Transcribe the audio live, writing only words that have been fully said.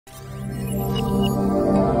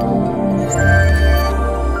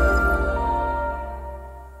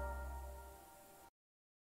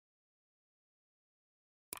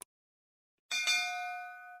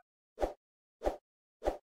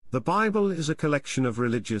The Bible is a collection of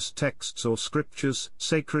religious texts or scriptures,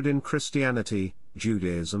 sacred in Christianity,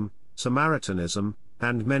 Judaism, Samaritanism,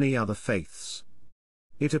 and many other faiths.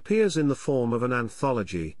 It appears in the form of an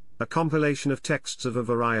anthology, a compilation of texts of a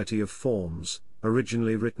variety of forms,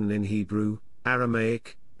 originally written in Hebrew,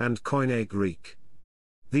 Aramaic, and Koine Greek.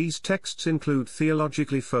 These texts include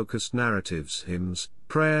theologically-focused narratives, hymns,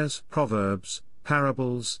 prayers, proverbs,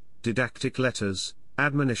 parables, didactic letters,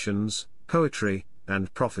 admonitions, poetry,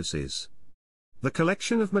 and prophecies. The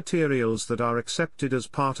collection of materials that are accepted as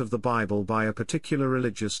part of the Bible by a particular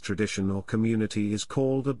religious tradition or community is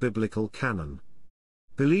called a biblical canon.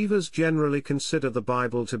 Believers generally consider the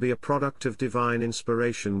Bible to be a product of divine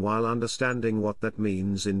inspiration while understanding what that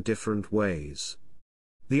means in different ways.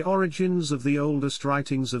 The origins of the oldest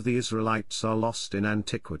writings of the Israelites are lost in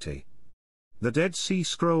antiquity. The Dead Sea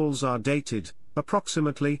Scrolls are dated,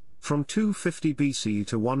 approximately, from 250 BC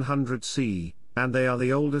to 100 CE, and they are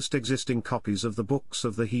the oldest existing copies of the books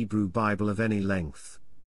of the Hebrew Bible of any length.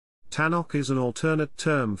 Tanakh is an alternate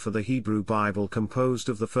term for the Hebrew Bible composed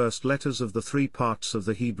of the first letters of the three parts of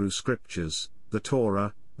the Hebrew Scriptures, the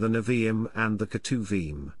Torah, the Nevi'im and the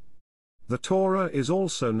Ketuvim. The Torah is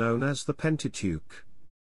also known as the Pentateuch.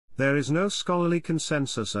 There is no scholarly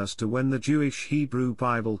consensus as to when the Jewish Hebrew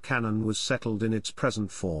Bible canon was settled in its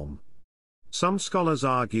present form. Some scholars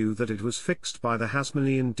argue that it was fixed by the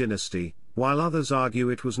Hasmonean dynasty, while others argue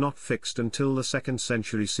it was not fixed until the 2nd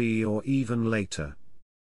century CE or even later.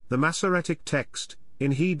 The Masoretic text,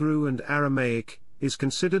 in Hebrew and Aramaic, is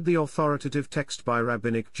considered the authoritative text by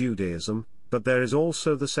Rabbinic Judaism, but there is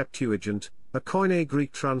also the Septuagint, a Koine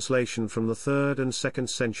Greek translation from the 3rd and 2nd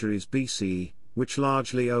centuries BCE, which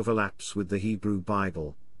largely overlaps with the Hebrew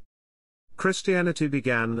Bible. Christianity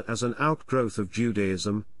began as an outgrowth of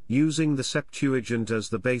Judaism, using the Septuagint as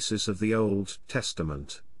the basis of the Old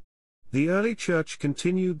Testament. The early church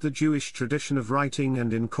continued the Jewish tradition of writing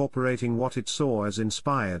and incorporating what it saw as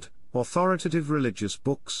inspired, authoritative religious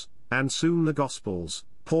books, and soon the Gospels,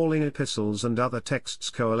 Pauline epistles and other texts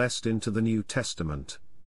coalesced into the New Testament.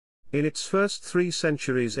 In its first 3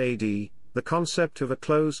 centuries AD, the concept of a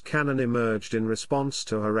closed canon emerged in response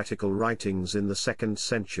to heretical writings in the 2nd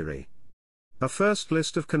century. A first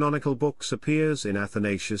list of canonical books appears in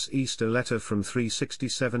Athanasius' Easter letter from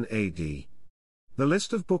 367 AD. The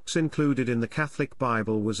list of books included in the Catholic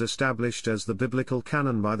Bible was established as the biblical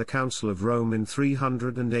canon by the Council of Rome in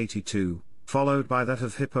 382, followed by that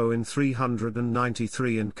of Hippo in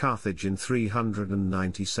 393 and Carthage in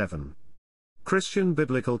 397. Christian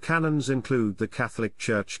biblical canons include the Catholic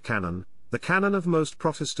Church canon, the canon of most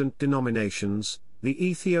Protestant denominations, the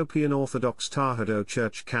Ethiopian Orthodox Tewahedo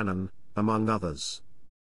Church canon, among others.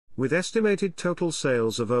 With estimated total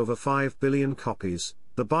sales of over 5 billion copies,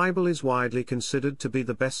 the Bible is widely considered to be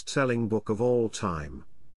the best-selling book of all time.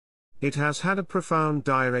 It has had a profound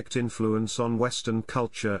direct influence on Western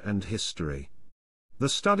culture and history. The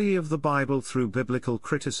study of the Bible through biblical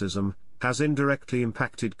criticism has indirectly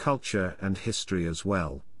impacted culture and history as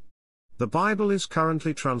well. The Bible is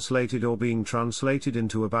currently translated or being translated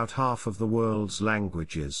into about half of the world's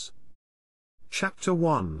languages. Chapter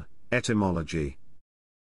 1, Etymology.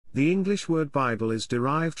 The English word Bible is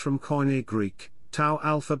derived from Koine Greek, tau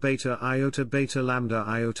alpha beta iota beta lambda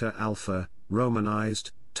iota alpha,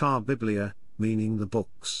 Romanized, ta biblía, meaning the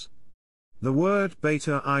books. The word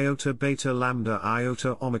beta iota lambda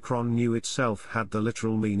iota omicron nu itself had the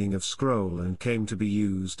literal meaning of scroll and came to be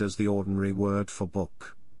used as the ordinary word for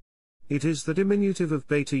book. It is the diminutive of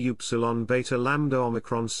beta upsilon beta lambda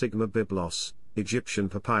omicron sigma biblos, Egyptian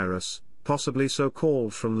papyrus, possibly so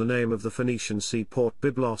called from the name of the Phoenician seaport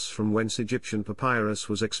Byblos from whence Egyptian papyrus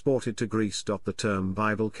was exported to Greece. The term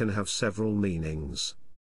Bible can have several meanings.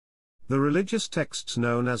 The religious texts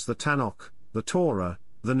known as the Tanakh, the Torah,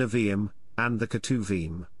 the Nevi'im, and the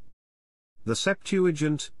Ketuvim. The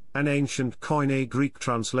Septuagint, an ancient Koine Greek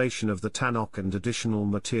translation of the Tanakh and additional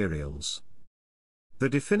materials. The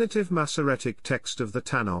definitive Masoretic text of the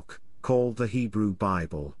Tanakh, called the Hebrew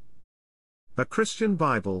Bible. A Christian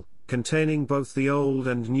Bible, containing both the Old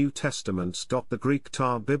and New Testaments. The Greek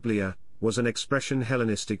ta biblía was an expression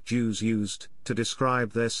Hellenistic Jews used to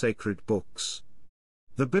describe their sacred books.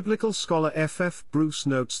 The biblical scholar F. Bruce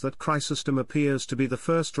notes that Chrysostom appears to be the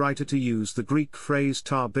first writer to use the Greek phrase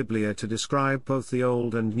ta biblía to describe both the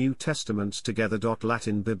Old and New Testaments together.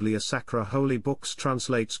 Latin Biblia Sacra Holy Books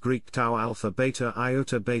translates Greek tau alpha beta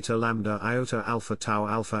lambda iota alpha tau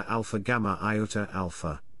alpha alpha gamma iota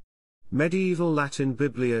alpha. Medieval Latin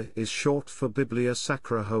Biblia is short for Biblia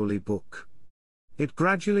Sacra Holy Book. It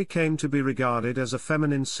gradually came to be regarded as a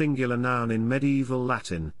feminine singular noun in medieval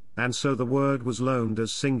Latin, and so the word was loaned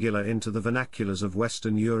as singular into the vernaculars of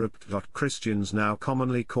Western Europe. Christians now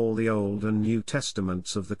commonly call the Old and New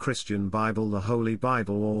Testaments of the Christian Bible the Holy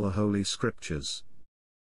Bible or the Holy Scriptures.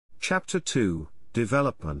 Chapter 2,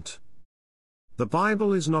 Development. The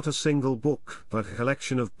Bible is not a single book, but a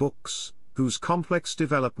collection of books, whose complex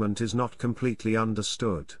development is not completely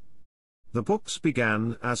understood. The books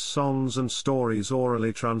began as songs and stories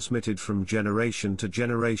orally transmitted from generation to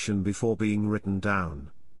generation before being written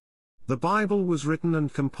down. The Bible was written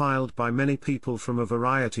and compiled by many people from a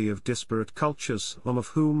variety of disparate cultures, some of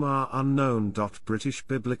whom are unknown. British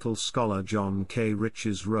biblical scholar John K.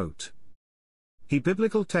 Riches wrote,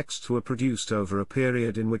 biblical texts were produced over a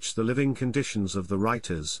period in which the living conditions of the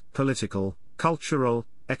writers, political, cultural,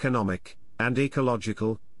 economic, and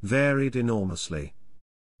ecological, varied enormously.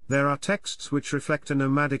 There are texts which reflect a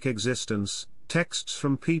nomadic existence, texts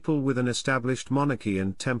from people with an established monarchy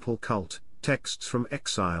and temple cult, texts from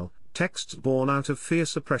exile, texts born out of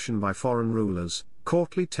fierce oppression by foreign rulers,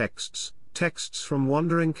 courtly texts, texts from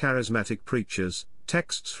wandering charismatic preachers,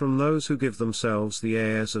 texts from those who give themselves the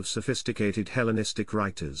airs of sophisticated Hellenistic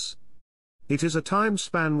writers. It is a time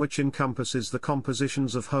span which encompasses the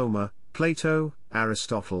compositions of Homer, Plato,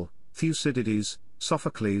 Aristotle, Thucydides,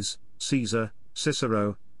 Sophocles, Caesar,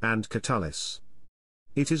 Cicero, and Catullus.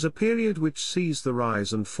 It is a period which sees the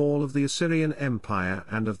rise and fall of the Assyrian Empire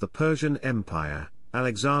and of the Persian Empire,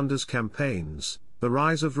 Alexander's campaigns, the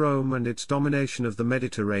rise of Rome and its domination of the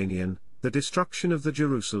Mediterranean, the destruction of the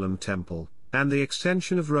Jerusalem Temple, and the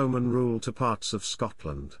extension of Roman rule to parts of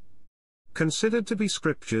Scotland. Considered to be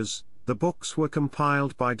scriptures, the books were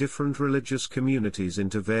compiled by different religious communities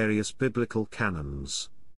into various biblical canons.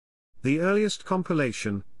 The earliest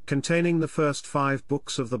compilation, containing the first 5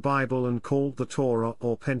 books of the Bible and called the Torah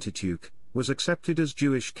or Pentateuch, was accepted as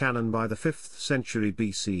Jewish canon by the 5th century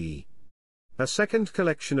BCE. A second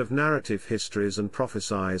collection of narrative histories and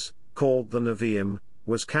prophecies, called the Nevi'im,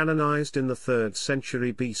 was canonized in the 3rd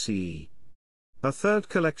century BCE. A third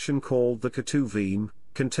collection called the Ketuvim,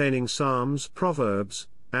 containing psalms, proverbs,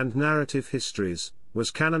 and narrative histories, was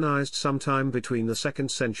canonized sometime between the 2nd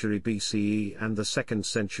century BCE and the 2nd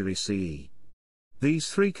century CE. These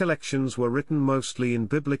 3 collections were written mostly in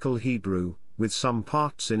Biblical Hebrew, with some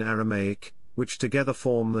parts in Aramaic, which together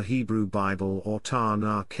form the Hebrew Bible or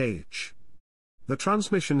Tanakh. The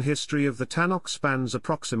transmission history of the Tanakh spans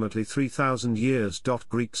approximately 3,000 years.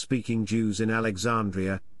 Greek-speaking Jews in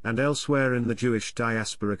Alexandria, and elsewhere in the Jewish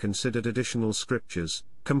diaspora considered additional scriptures,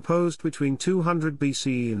 composed between 200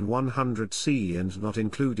 BCE and 100 CE and not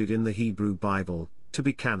included in the Hebrew Bible, to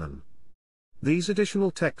be canon. These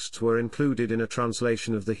additional texts were included in a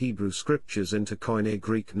translation of the Hebrew scriptures into Koine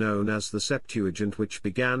Greek known as the Septuagint, which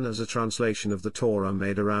began as a translation of the Torah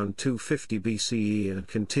made around 250 BCE and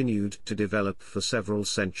continued to develop for several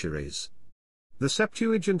centuries. The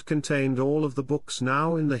Septuagint contained all of the books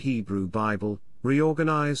now in the Hebrew Bible,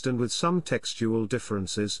 reorganized and with some textual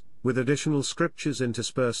differences, with additional scriptures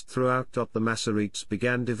interspersed throughout. The Masoretes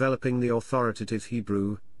began developing the authoritative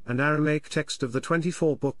Hebrew and Aramaic text of the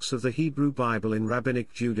 24 books of the Hebrew Bible in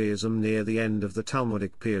Rabbinic Judaism near the end of the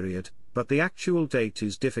Talmudic period, but the actual date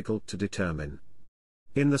is difficult to determine.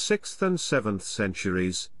 In the 6th and 7th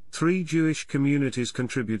centuries, 3 Jewish communities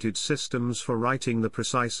contributed systems for writing the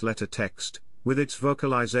precise letter text, with its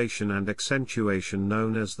vocalization and accentuation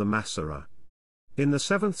known as the Masorah. In the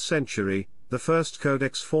 7th century, the first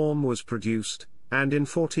codex form was produced, and in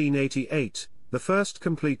 1488, the first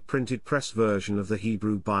complete printed press version of the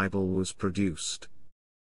Hebrew Bible was produced.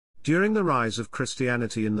 During the rise of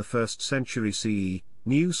Christianity in the 1st century CE,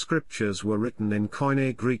 new scriptures were written in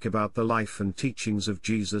Koine Greek about the life and teachings of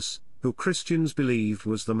Jesus, who Christians believed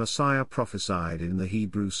was the Messiah prophesied in the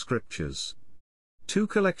Hebrew scriptures. 2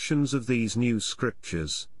 collections of these new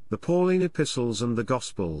scriptures, the Pauline epistles and the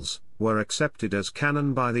Gospels, were accepted as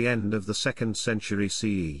canon by the end of the 2nd century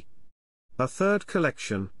CE. A third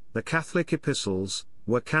collection, the Catholic epistles,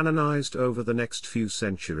 were canonized over the next few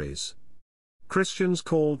centuries. Christians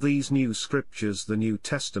called these new scriptures the New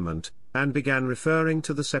Testament, and began referring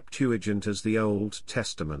to the Septuagint as the Old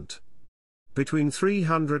Testament. Between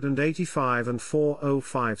 385 and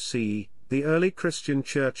 405 CE, the early Christian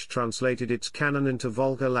Church translated its canon into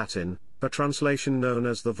Vulgar Latin, a translation known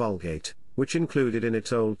as the Vulgate, which included in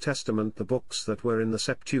its Old Testament the books that were in the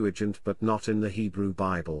Septuagint but not in the Hebrew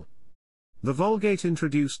Bible. The Vulgate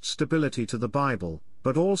introduced stability to the Bible,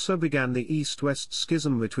 but also began the East-West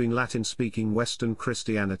schism between Latin-speaking Western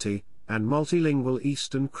Christianity and multilingual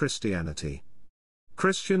Eastern Christianity.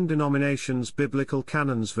 Christian denominations' biblical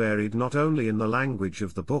canons varied not only in the language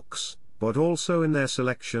of the books, but also in their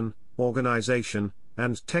selection, organization,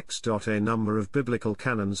 and text. A number of biblical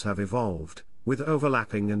canons have evolved, with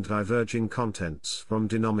overlapping and diverging contents from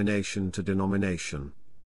denomination to denomination.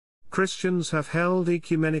 Christians have held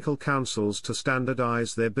ecumenical councils to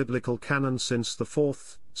standardize their biblical canon since the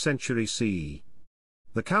 4th century CE.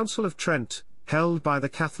 The Council of Trent, held by the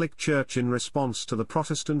Catholic Church in response to the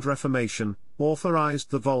Protestant Reformation,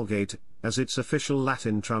 authorized the Vulgate as its official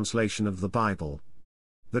Latin translation of the Bible.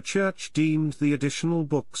 The Church deemed the additional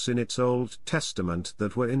books in its Old Testament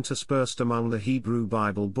that were interspersed among the Hebrew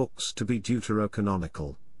Bible books to be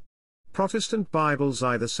deuterocanonical. Protestant Bibles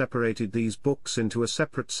either separated these books into a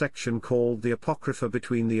separate section called the Apocrypha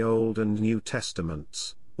between the Old and New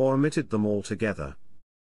Testaments, or omitted them altogether.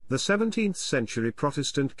 The 17th century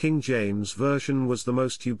Protestant King James Version was the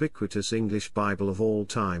most ubiquitous English Bible of all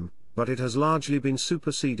time, but it has largely been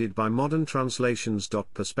superseded by modern translations.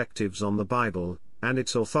 Perspectives on the Bible and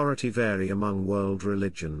its authority vary among world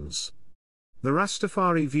religions. The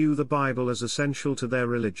Rastafari view the Bible as essential to their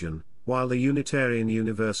religion, while the Unitarian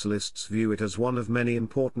Universalists view it as one of many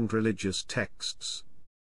important religious texts.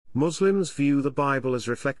 Muslims view the Bible as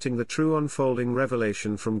reflecting the true unfolding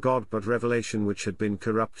revelation from God, but revelation which had been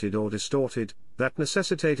corrupted or distorted, that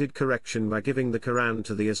necessitated correction by giving the Quran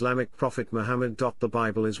to the Islamic prophet Muhammad. The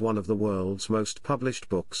Bible is one of the world's most published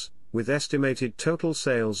books, with estimated total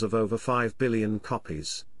sales of over 5 billion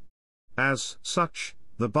copies. As such,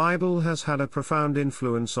 the Bible has had a profound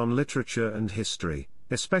influence on literature and history,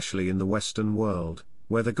 especially in the Western world,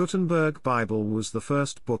 where the Gutenberg Bible was the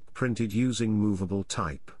first book printed using movable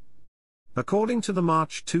type. According to the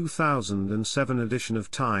March 2007 edition of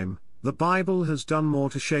Time, the Bible has done more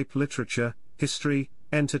to shape literature, history,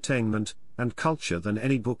 entertainment, and culture than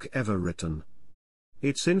any book ever written.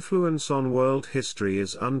 Its influence on world history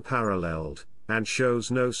is unparalleled, and shows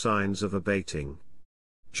no signs of abating.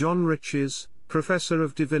 John Riches, Professor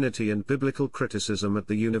of Divinity and Biblical Criticism at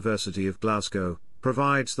the University of Glasgow,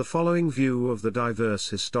 provides the following view of the diverse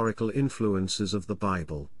historical influences of the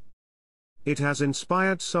Bible. It has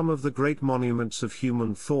inspired some of the great monuments of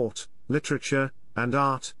human thought, literature, and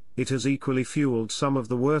art. It has equally fueled some of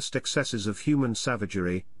the worst excesses of human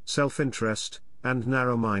savagery, self-interest, and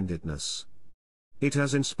narrow-mindedness. It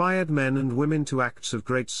has inspired men and women to acts of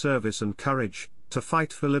great service and courage, to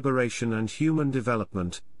fight for liberation and human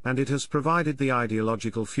development, and it has provided the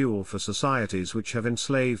ideological fuel for societies which have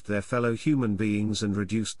enslaved their fellow human beings and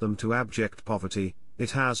reduced them to abject poverty.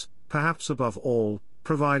 It has, perhaps above all,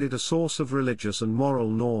 provided a source of religious and moral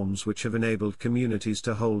norms which have enabled communities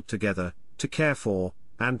to hold together, to care for,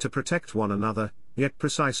 and to protect one another. Yet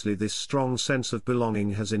precisely this strong sense of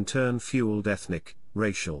belonging has in turn fueled ethnic,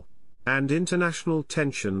 racial, and international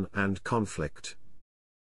tension and conflict.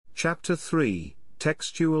 Chapter 3,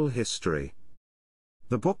 Textual History.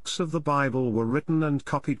 The books of the Bible were written and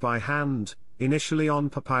copied by hand, initially on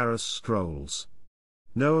papyrus scrolls.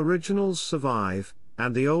 No originals survive,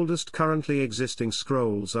 and the oldest currently existing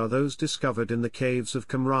scrolls are those discovered in the caves of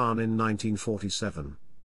Qumran in 1947.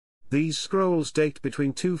 These scrolls date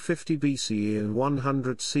between 250 BCE and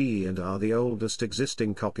 100 CE and are the oldest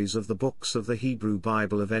existing copies of the books of the Hebrew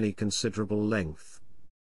Bible of any considerable length.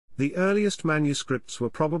 The earliest manuscripts were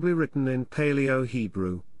probably written in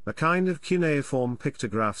Paleo-Hebrew, a kind of cuneiform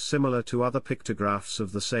pictograph similar to other pictographs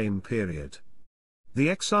of the same period. The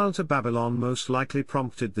exile to Babylon most likely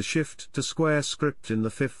prompted the shift to square script in the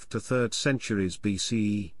 5th to 3rd centuries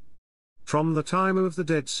BCE. From the time of the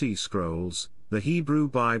Dead Sea Scrolls, the Hebrew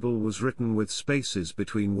Bible was written with spaces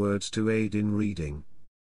between words to aid in reading.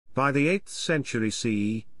 By the 8th century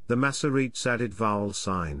CE, the Masoretes added vowel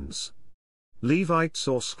signs. Levites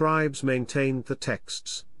or scribes maintained the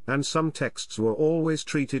texts, and some texts were always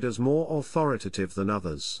treated as more authoritative than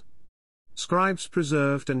others. Scribes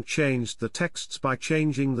preserved and changed the texts by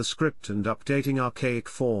changing the script and updating archaic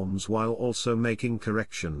forms while also making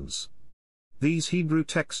corrections. These Hebrew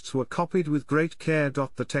texts were copied with great care.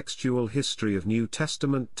 The textual history of New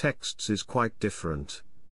Testament texts is quite different.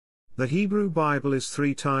 The Hebrew Bible is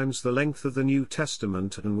 3 times the length of the New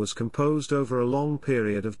Testament and was composed over a long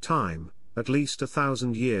period of time, at least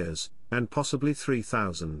 1,000 years, and possibly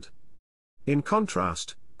 3,000. In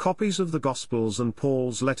contrast, copies of the Gospels and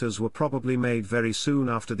Paul's letters were probably made very soon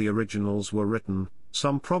after the originals were written,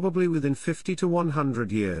 some probably within 50 to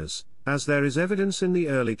 100 years, as there is evidence in the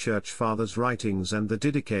early Church Fathers' writings and the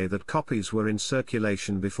Didache that copies were in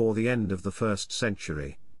circulation before the end of the 1st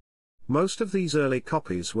century. Most of these early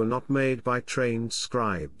copies were not made by trained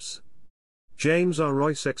scribes. James R.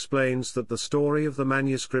 Royce explains that the story of the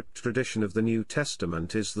manuscript tradition of the New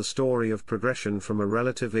Testament is the story of progression from a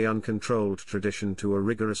relatively uncontrolled tradition to a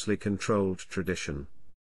rigorously controlled tradition.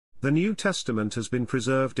 The New Testament has been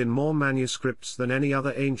preserved in more manuscripts than any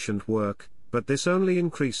other ancient work, but this only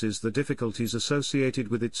increases the difficulties associated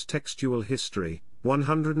with its textual history.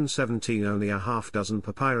 117 Only a half-dozen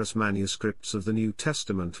papyrus manuscripts of the New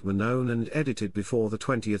Testament were known and edited before the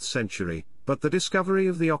 20th century, but the discovery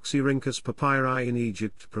of the Oxyrhynchus papyri in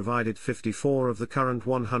Egypt provided 54 of the current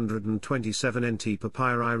 127 NT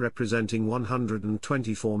papyri, representing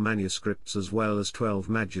 124 manuscripts as well as 12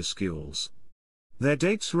 majuscules. Their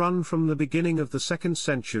dates run from the beginning of the 2nd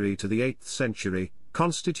century to the 8th century,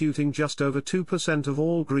 constituting just over 2% of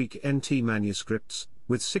all Greek NT manuscripts,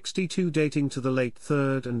 with 62 dating to the late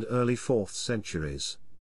 3rd and early 4th centuries.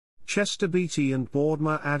 Chester Beatty and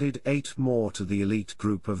Boardmer added 8 more to the elite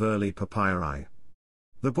group of early papyri.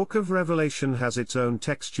 The Book of Revelation has its own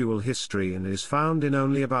textual history and is found in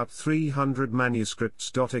only about 300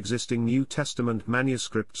 manuscripts. Existing New Testament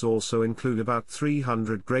manuscripts also include about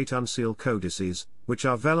 300 great uncial codices, which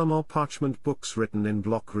are vellum or parchment books written in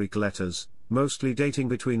block Greek letters, mostly dating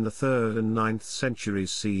between the 3rd and 9th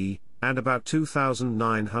centuries CE, and about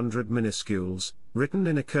 2,900 minuscules, written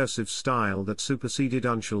in a cursive style that superseded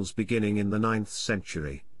uncials beginning in the 9th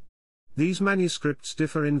century. These manuscripts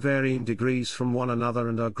differ in varying degrees from one another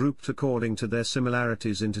and are grouped according to their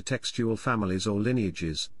similarities into textual families or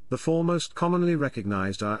lineages. The four most commonly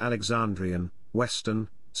recognized are Alexandrian, Western,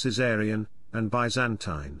 Caesarean, and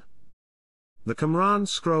Byzantine. The Qumran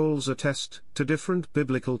scrolls attest to different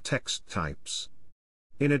biblical text types.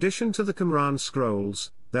 In addition to the Qumran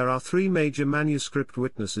scrolls, there are three major manuscript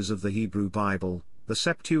witnesses of the Hebrew Bible: the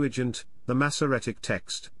Septuagint, the Masoretic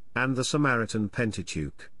text, and the Samaritan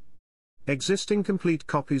Pentateuch. Existing complete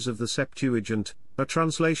copies of the Septuagint, a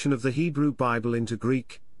translation of the Hebrew Bible into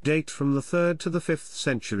Greek, date from the 3rd to the 5th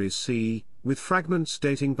centuries CE, with fragments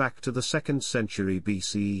dating back to the 2nd century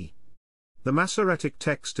BCE. The Masoretic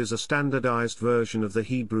text is a standardized version of the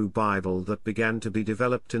Hebrew Bible that began to be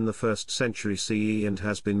developed in the 1st century CE and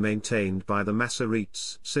has been maintained by the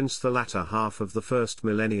Masoretes since the latter half of the 1st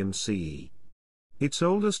millennium CE. Its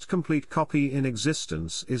oldest complete copy in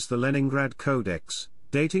existence is the Leningrad Codex,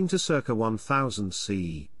 dating to circa 1000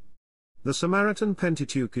 CE. The Samaritan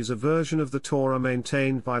Pentateuch is a version of the Torah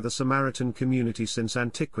maintained by the Samaritan community since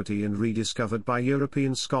antiquity and rediscovered by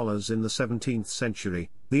European scholars in the 17th century.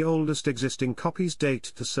 The oldest existing copies date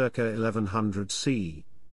to circa 1100 CE.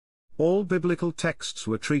 All biblical texts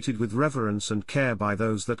were treated with reverence and care by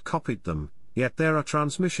those that copied them, yet there are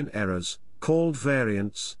transmission errors, called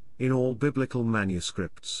variants, in all biblical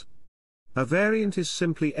manuscripts. A variant is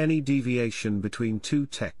simply any deviation between two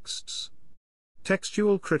texts.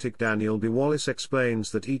 Textual critic Daniel B. Wallace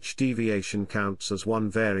explains that each deviation counts as one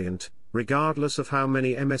variant, regardless of how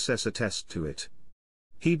many MSS attest to it.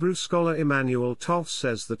 Hebrew scholar Emmanuel Toth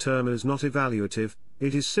says the term is not evaluative,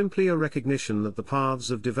 it is simply a recognition that the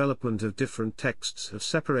paths of development of different texts have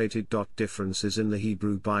separated. Differences in the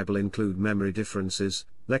Hebrew Bible include memory differences,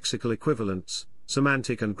 lexical equivalents,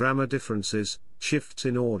 semantic and grammar differences, shifts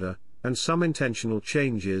in order, and some intentional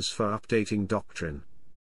changes for updating doctrine.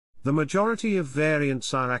 The majority of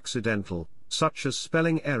variants are accidental, such as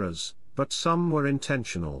spelling errors, but some were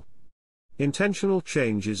intentional. Intentional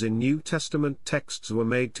changes in New Testament texts were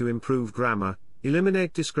made to improve grammar,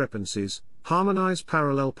 eliminate discrepancies, harmonize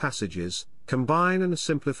parallel passages, combine and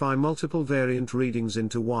simplify multiple variant readings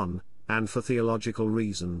into one, and for theological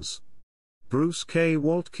reasons. Bruce K.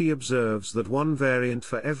 Waltke observes that one variant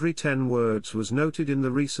for every 10 words was noted in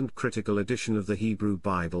the recent critical edition of the Hebrew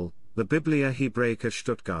Bible, the Biblia Hebraica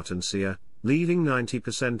Stuttgartensia, leaving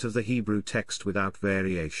 90% of the Hebrew text without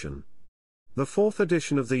variation. The 4th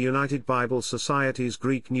edition of the United Bible Society's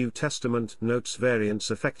Greek New Testament notes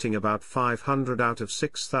variants affecting about 500 out of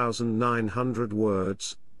 6,900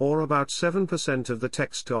 words, or about 7% of the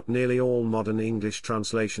text. Nearly all modern English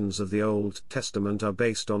translations of the Old Testament are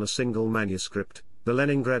based on a single manuscript, the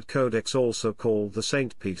Leningrad Codex, also called the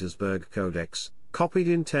St. Petersburg Codex, copied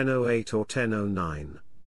in 1008 or 1009.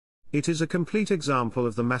 It is a complete example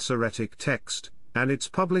of the Masoretic text, and its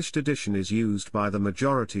published edition is used by the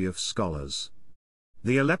majority of scholars.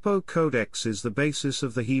 The Aleppo Codex is the basis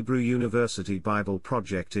of the Hebrew University Bible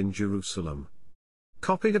Project in Jerusalem.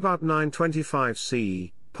 Copied about 925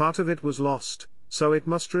 CE, part of it was lost, so it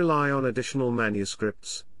must rely on additional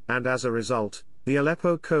manuscripts, and as a result, the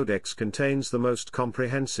Aleppo Codex contains the most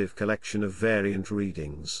comprehensive collection of variant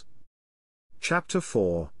readings. Chapter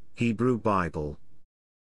 4, Hebrew Bible.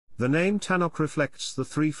 The name Tanakh reflects the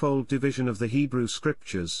threefold division of the Hebrew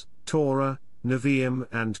Scriptures: Torah, Nevi'im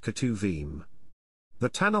and Ketuvim. The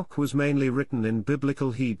Tanakh was mainly written in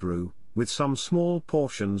Biblical Hebrew, with some small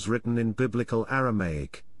portions written in Biblical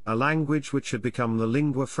Aramaic, a language which had become the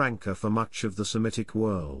lingua franca for much of the Semitic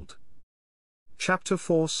world. Chapter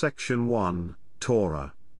 4 Section 1,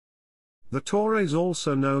 Torah. The Torah is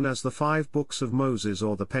also known as the 5 books of Moses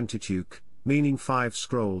or the Pentateuch, meaning 5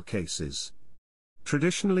 scroll cases.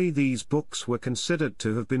 Traditionally these books were considered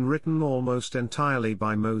to have been written almost entirely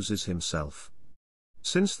by Moses himself.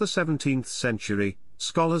 Since the 17th century,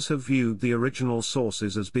 scholars have viewed the original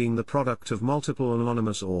sources as being the product of multiple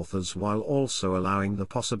anonymous authors while also allowing the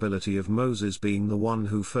possibility of Moses being the one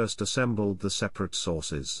who first assembled the separate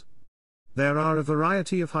sources. There are a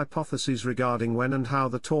variety of hypotheses regarding when and how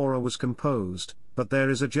the Torah was composed, but there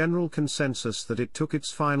is a general consensus that it took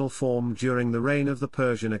its final form during the reign of the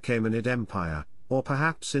Persian Achaemenid Empire, or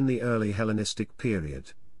perhaps in the early Hellenistic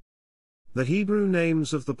period. The Hebrew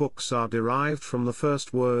names of the books are derived from the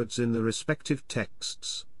first words in the respective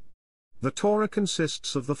texts. The Torah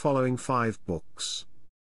consists of the following 5 books: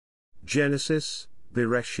 Genesis,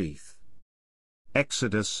 Bereshith;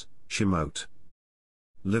 Exodus, Shemot;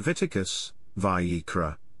 Leviticus,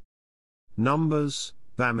 Vayikra; Numbers,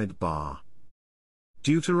 Bamidbar;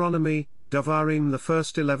 Deuteronomy, Devarim. The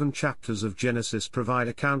first 11 chapters of Genesis provide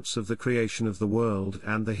accounts of the creation of the world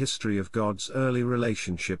and the history of God's early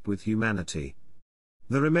relationship with humanity.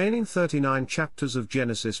 The remaining 39 chapters of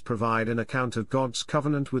Genesis provide an account of God's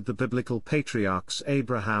covenant with the biblical patriarchs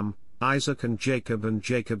Abraham, Isaac and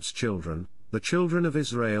Jacob's children, the children of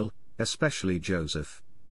Israel, especially Joseph.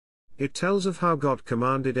 It tells of how God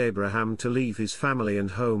commanded Abraham to leave his family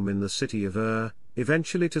and home in the city of Ur,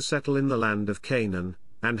 eventually to settle in the land of Canaan,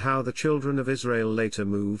 and how the children of Israel later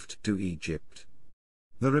moved to Egypt.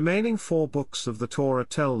 The remaining 4 books of the Torah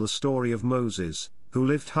tell the story of Moses, who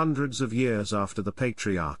lived hundreds of years after the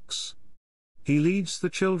patriarchs. He leads the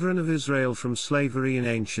children of Israel from slavery in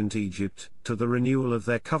ancient Egypt, to the renewal of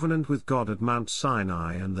their covenant with God at Mount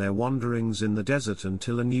Sinai and their wanderings in the desert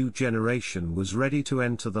until a new generation was ready to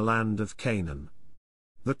enter the land of Canaan.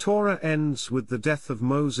 The Torah ends with the death of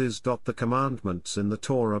Moses. The commandments in the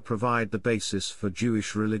Torah provide the basis for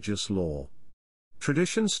Jewish religious law.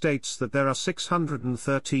 Tradition states that there are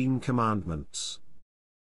 613 commandments.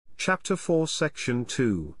 Chapter 4 Section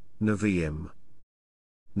 2, Nevi'im.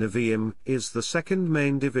 Nevi'im is the second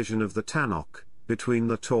main division of the Tanakh, between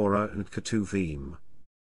the Torah and Ketuvim.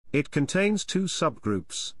 It contains 2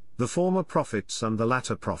 subgroups, the former prophets and the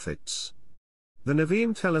latter prophets. The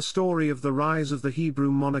Nevi'im tell a story of the rise of the Hebrew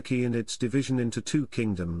monarchy and its division into 2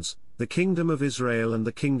 kingdoms, the Kingdom of Israel and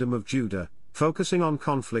the Kingdom of Judah, focusing on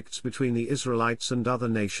conflicts between the Israelites and other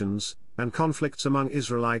nations, and conflicts among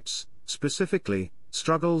Israelites, specifically,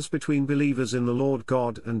 struggles between believers in the Lord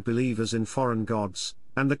God and believers in foreign gods,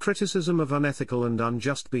 and the criticism of unethical and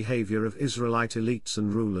unjust behavior of Israelite elites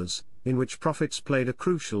and rulers, in which prophets played a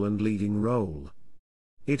crucial and leading role.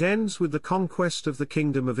 It ends with the conquest of the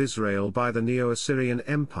Kingdom of Israel by the Neo-Assyrian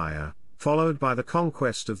Empire, followed by the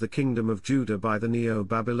conquest of the Kingdom of Judah by the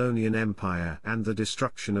Neo-Babylonian Empire and the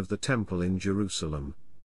destruction of the Temple in Jerusalem.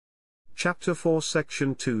 Chapter 4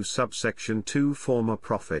 Section 2 Subsection 2 Former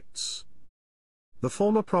Prophets. The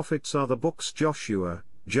former prophets are the books Joshua,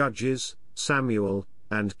 Judges, Samuel,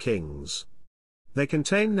 and Kings. They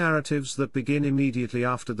contain narratives that begin immediately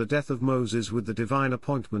after the death of Moses with the divine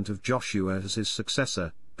appointment of Joshua as his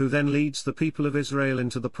successor, who then leads the people of Israel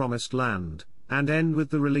into the Promised Land, and end with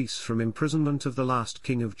the release from imprisonment of the last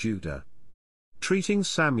king of Judah. Treating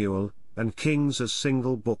Samuel and Kings as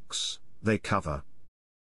single books, they cover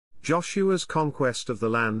Joshua's conquest of the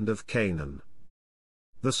land of Canaan,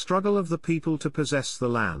 the struggle of the people to possess the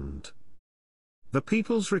land, the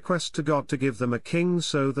people's request to God to give them a king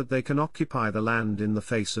so that they can occupy the land in the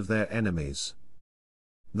face of their enemies,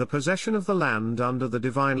 the possession of the land under the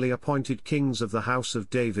divinely appointed kings of the house of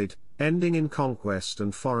David, ending in conquest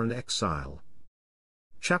and foreign exile.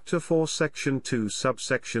 Chapter 4 Section 2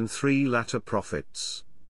 Subsection 3 Latter Prophets.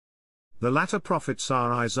 The latter prophets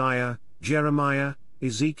are Isaiah, Jeremiah,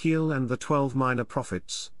 Ezekiel and the 12 minor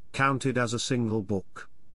prophets, counted as a single book.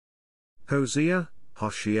 Hosea,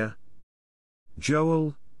 Hoshea,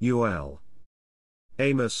 Joel, Yoel,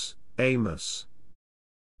 Amos,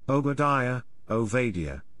 Obadiah,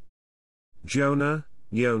 Obadiah, Jonah,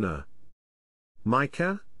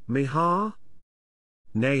 Micah, Micah,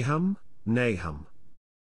 Nahum,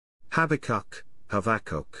 Habakkuk,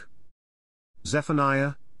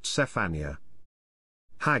 Zephaniah,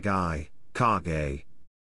 Haggai,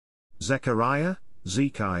 Zechariah,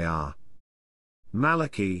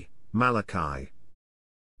 Malachi.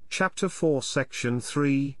 Chapter 4 Section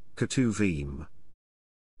 3, Ketuvim.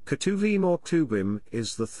 Ketuvim or Ktubim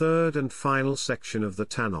is the third and final section of the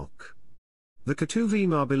Tanakh. The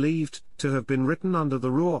Ketuvim are believed to have been written under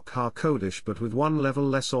the Ruach HaKodesh but with one level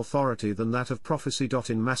less authority than that of prophecy.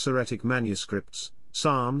 In Masoretic manuscripts,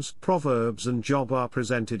 Psalms, Proverbs and Job are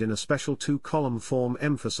presented in a special two-column form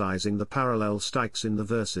emphasizing the parallel stikes in the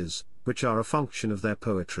verses, which are a function of their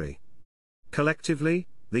poetry. Collectively,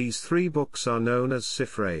 these three books are known as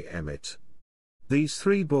Sifrei Emet. These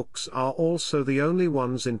three books are also the only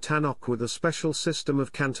ones in Tanakh with a special system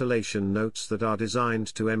of cantillation notes that are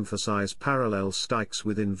designed to emphasize parallel stikes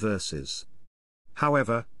within verses.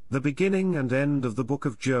 However, the beginning and end of the Book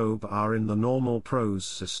of Job are in the normal prose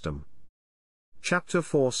system. Chapter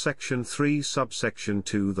 4 Section 3 Subsection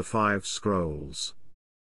 2 The Five Scrolls.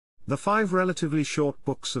 The five relatively short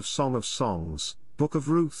books of Song of Songs, Book of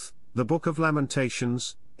Ruth, the Book of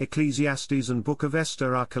Lamentations, Ecclesiastes and Book of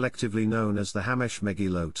Esther are collectively known as the Hamesh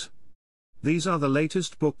Megillot. These are the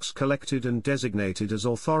latest books collected and designated as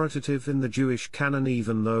authoritative in the Jewish canon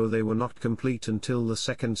even though they were not complete until the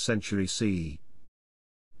 2nd century CE.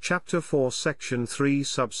 Chapter 4 Section 3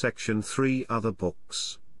 Subsection 3 Other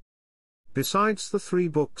books. Besides the three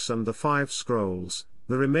books and the five scrolls,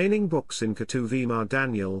 the remaining books in Ketuvim are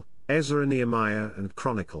Daniel, Ezra, Nehemiah and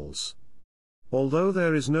Chronicles. Although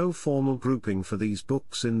there is no formal grouping for these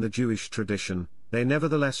books in the Jewish tradition, they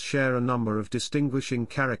nevertheless share a number of distinguishing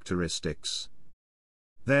characteristics.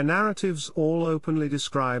 Their narratives all openly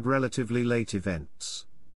describe relatively late events.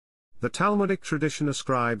 The Talmudic tradition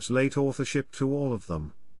ascribes late authorship to all of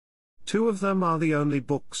them. Two of them are the only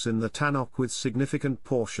books in the Tanakh with significant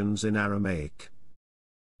portions in Aramaic.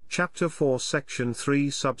 Chapter 4 Section 3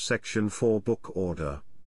 Subsection 4 Book Order.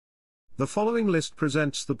 The following list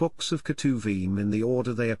presents the books of Ketuvim in the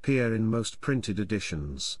order they appear in most printed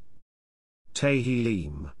editions.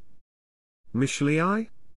 Tehillim, Mishlei,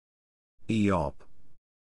 Eob,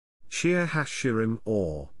 Shir Hashirim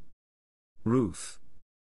or Ruth,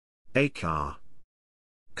 Achar,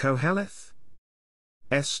 Koheleth,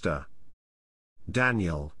 Esther,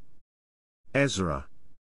 Daniel, Ezra.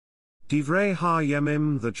 Divrei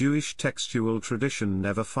HaYamim. The Jewish textual tradition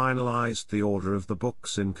never finalized the order of the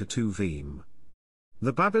books in Ketuvim.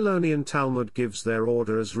 The Babylonian Talmud gives their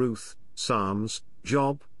order as Ruth, Psalms,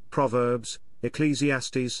 Job, Proverbs,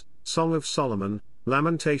 Ecclesiastes, Song of Solomon,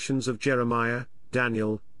 Lamentations of Jeremiah,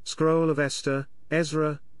 Daniel, Scroll of Esther,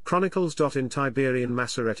 Ezra, Chronicles. In Tiberian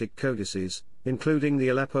Masoretic codices, including the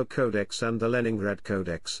Aleppo Codex and the Leningrad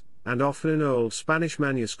Codex, and often in Old Spanish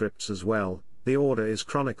manuscripts as well, the order is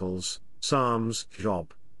Chronicles, Psalms,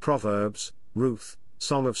 Job, Proverbs, Ruth,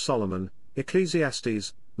 Song of Solomon,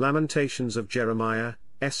 Ecclesiastes, Lamentations of Jeremiah,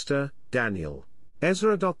 Esther, Daniel,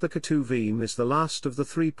 Ezra. The Ketuvim is the last of the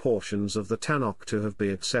three portions of the Tanakh to have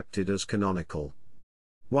been accepted as canonical.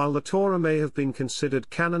 While the Torah may have been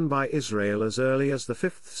considered canon by Israel as early as the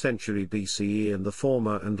 5th century BCE and the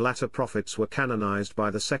former and latter prophets were canonized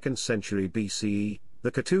by the 2nd century BCE,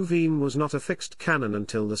 the Ketuvim was not a fixed canon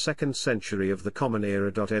until the 2nd century of the Common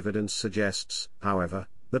Era. Evidence suggests, however,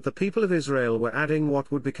 that the people of Israel were adding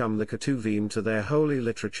what would become the Ketuvim to their holy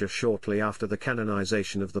literature shortly after the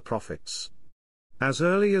canonization of the prophets. As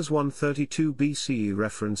early as 132 BCE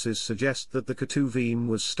references suggest that the Ketuvim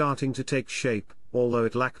was starting to take shape, although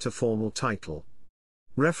it lacked a formal title.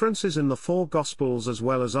 References in the four Gospels as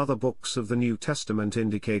well as other books of the New Testament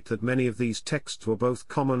indicate that many of these texts were both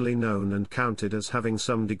commonly known and counted as having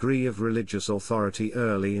some degree of religious authority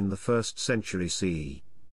early in the 1st century CE.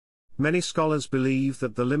 Many scholars believe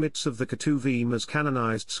that the limits of the Ketuvim as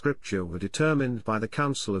canonized scripture were determined by the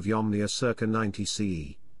Council of Yomnia circa 90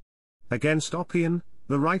 CE. Against Oppian,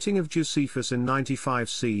 the writing of Josephus in 95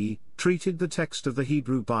 CE, treated the text of the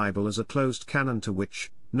Hebrew Bible as a closed canon to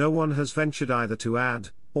which no one has ventured either to add,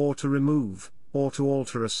 or to remove, or to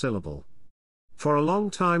alter a syllable. For a long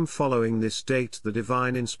time following this date the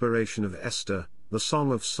divine inspiration of Esther, the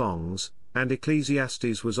Song of Songs, and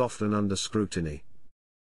Ecclesiastes was often under scrutiny.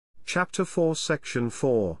 Chapter 4 Section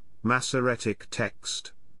 4 Masoretic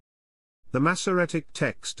Text. The Masoretic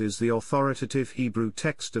text is the authoritative Hebrew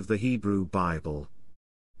text of the Hebrew Bible.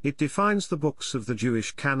 It defines the books of the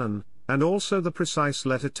Jewish canon, and also the precise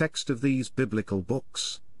letter text of these biblical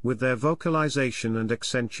books, with their vocalization and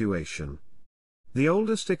accentuation. The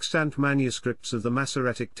oldest extant manuscripts of the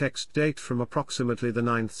Masoretic text date from approximately the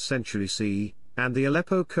 9th century CE, and the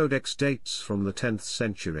Aleppo Codex dates from the 10th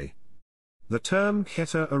century. The term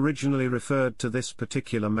Keter originally referred to this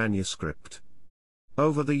particular manuscript.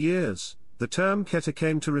 Over the years, the term Keter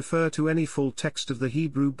came to refer to any full text of the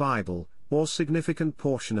Hebrew Bible, or significant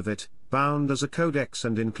portion of it, bound as a codex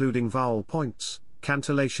and including vowel points,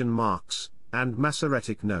 cantillation marks, and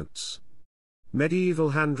Masoretic notes.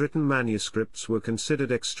 Medieval handwritten manuscripts were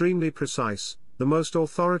considered extremely precise, the most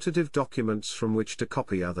authoritative documents from which to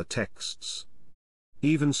copy other texts.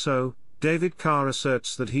 Even so, David Carr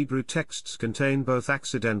asserts that Hebrew texts contain both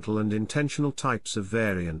accidental and intentional types of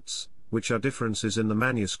variants, which are differences in the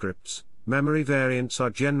manuscripts. Memory variants are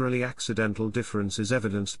generally accidental differences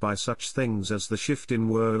evidenced by such things as the shift in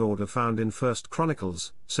word order found in 1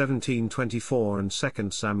 Chronicles 17:24 and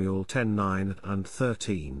 2 Samuel 10:9 and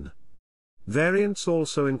 13. Variants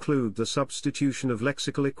also include the substitution of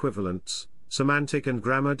lexical equivalents, semantic and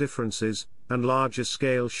grammar differences, and larger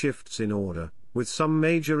scale shifts in order, with some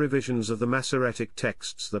major revisions of the Masoretic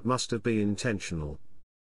texts that must have been intentional.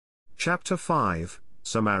 Chapter 5,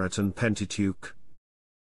 Samaritan Pentateuch.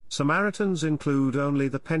 Samaritans include only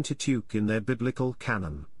the Pentateuch in their biblical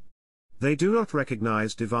canon. They do not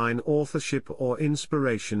recognize divine authorship or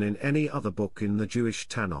inspiration in any other book in the Jewish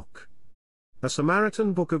Tanakh. A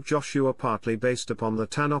Samaritan book of Joshua partly based upon the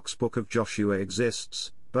Tanakh's book of Joshua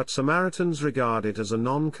exists, but Samaritans regard it as a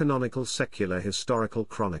non-canonical secular historical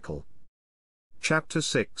chronicle. Chapter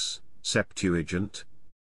 6, Septuagint.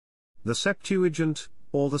 The Septuagint,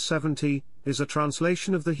 or the 70, is a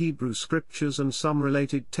translation of the Hebrew scriptures and some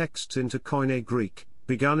related texts into Koine Greek,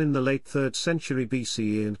 begun in the late 3rd century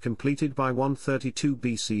BCE and completed by 132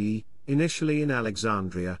 BCE, initially in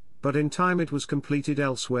Alexandria, but in time it was completed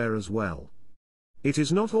elsewhere as well. It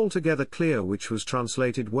is not altogether clear which was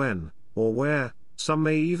translated when, or where. Some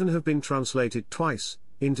may even have been translated twice,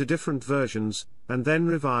 into different versions, and then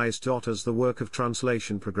revised. As the work of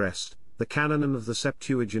translation progressed, the canon of the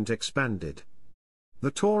Septuagint expanded.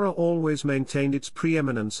 The Torah always maintained its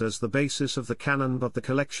preeminence as the basis of the canon, but the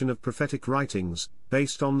collection of prophetic writings,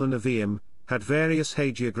 based on the Nevi'im, had various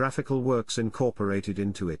hagiographical works incorporated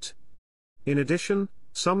into it. In addition,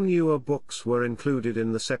 some newer books were included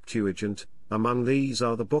in the Septuagint. Among these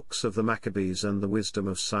are the books of the Maccabees and the Wisdom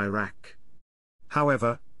of Sirach.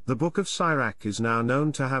 However, the Book of Sirach is now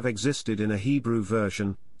known to have existed in a Hebrew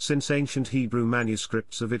version, since ancient Hebrew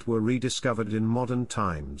manuscripts of it were rediscovered in modern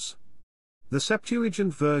times. The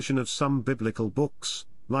Septuagint version of some biblical books,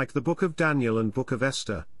 like the Book of Daniel and Book of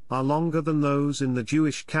Esther, are longer than those in the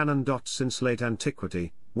Jewish canon. Since late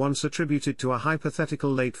antiquity, once attributed to a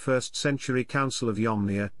hypothetical late 1st century Council of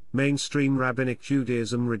Yomnia, mainstream rabbinic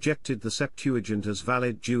Judaism rejected the Septuagint as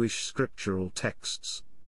valid Jewish scriptural texts.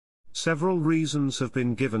 Several reasons have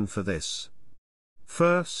been given for this.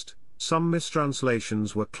 First, some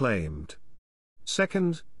mistranslations were claimed.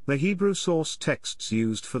 Second, the Hebrew source texts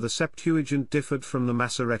used for the Septuagint differed from the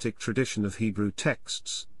Masoretic tradition of Hebrew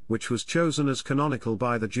texts, which was chosen as canonical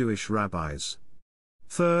by the Jewish rabbis.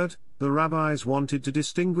 Third, the rabbis wanted to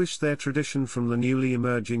distinguish their tradition from the newly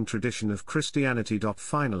emerging tradition of Christianity.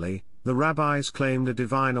 Finally, the rabbis claimed a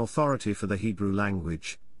divine authority for the Hebrew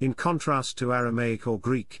language, in contrast to Aramaic or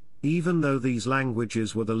Greek, even though these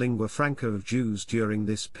languages were the lingua franca of Jews during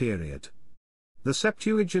this period. The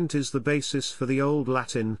Septuagint is the basis for the Old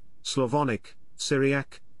Latin, Slavonic,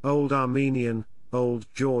 Syriac, Old Armenian, Old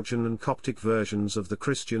Georgian and Coptic versions of the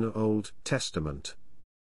Christian Old Testament.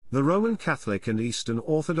 The Roman Catholic and Eastern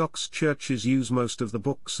Orthodox churches use most of the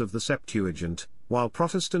books of the Septuagint, while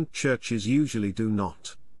Protestant churches usually do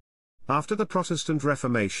not. After the Protestant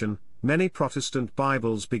Reformation, many Protestant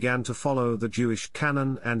Bibles began to follow the Jewish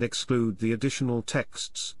canon and exclude the additional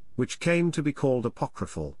texts, which came to be called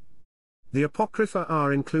apocryphal. The Apocrypha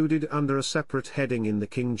are included under a separate heading in the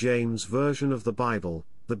King James Version of the Bible,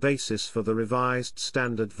 the basis for the Revised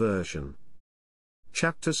Standard Version.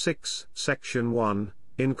 Chapter 6, Section 1,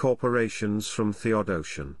 Incorporations from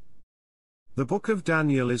Theodotion. The Book of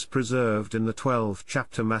Daniel is preserved in the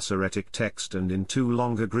 12-chapter Masoretic text and in two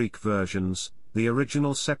longer Greek versions, the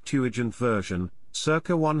original Septuagint version,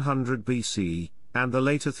 circa 100 BCE, and the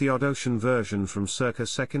later Theodosian version from circa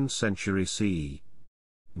 2nd century CE.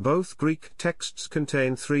 Both Greek texts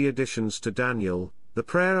contain three additions to Daniel: the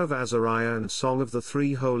prayer of Azariah and song of the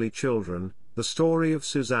three holy children, the story of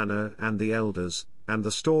Susanna and the elders, and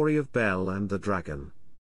the story of Bel and the dragon.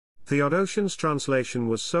 Theodosian's translation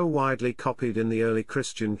was so widely copied in the early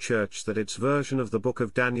Christian Church that its version of the Book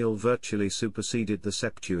of Daniel virtually superseded the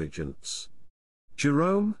Septuagint's.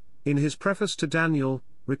 Jerome, in his preface to Daniel,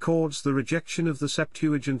 records the rejection of the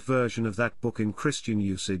Septuagint version of that book in Christian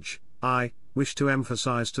usage. I wish to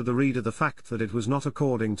emphasize to the reader the fact that it was not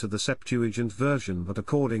according to the Septuagint version but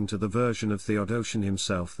according to the version of Theodosian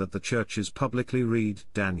himself that the churches publicly read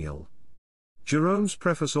Daniel. Jerome's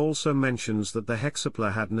preface also mentions that the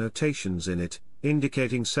hexapla had notations in it,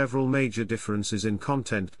 indicating several major differences in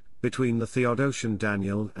content between the Theodosian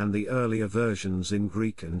Daniel and the earlier versions in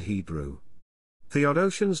Greek and Hebrew.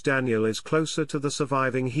 Theodosian's Daniel is closer to the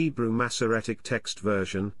surviving Hebrew Masoretic text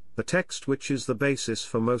version, the text which is the basis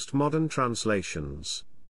for most modern translations.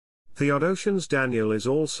 Theodotion's Daniel is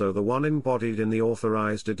also the one embodied in the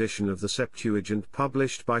authorized edition of the Septuagint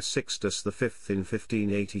published by Sixtus V in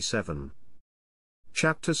 1587.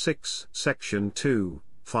 Chapter 6, Section 2,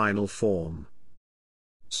 Final Form.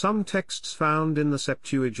 Some texts found in the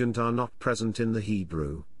Septuagint are not present in the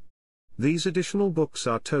Hebrew. These additional books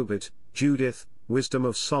are Tobit, Judith, Wisdom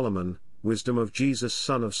of Solomon, Wisdom of Jesus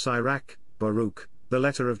son of Sirach, Baruch, the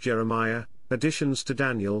Letter of Jeremiah, additions to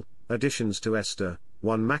Daniel, additions to Esther,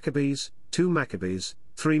 1 Maccabees, 2 Maccabees,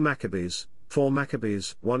 3 Maccabees, 4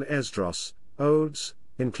 Maccabees, 1 Esdras, Odes,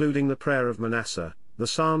 including the Prayer of Manasseh, the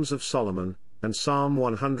Psalms of Solomon, and Psalm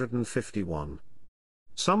 151.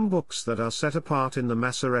 Some books that are set apart in the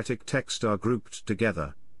Masoretic text are grouped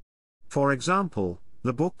together. For example,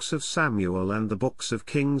 the books of Samuel and the books of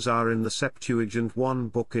Kings are in the Septuagint one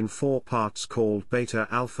book in 4 parts called Beta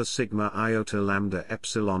Alpha Sigma Iota Lambda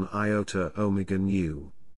Epsilon Iota Omega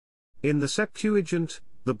Nu. In the Septuagint,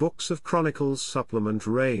 the books of Chronicles supplement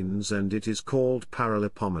Reigns and it is called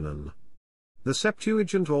Paralipomenon. The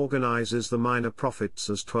Septuagint organizes the minor prophets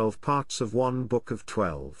as 12 parts of one book of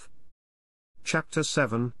 12. Chapter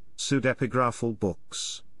 7, Pseudepigraphal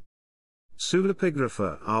Books.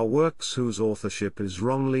 Pseudepigrapha are works whose authorship is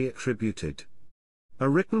wrongly attributed. A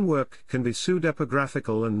written work can be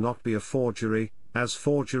pseudepigraphical and not be a forgery, as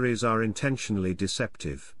forgeries are intentionally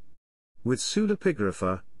deceptive. With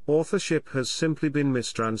pseudepigrapha, authorship has simply been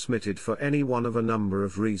mistransmitted for any one of a number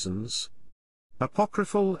of reasons.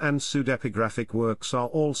 Apocryphal and pseudepigraphic works are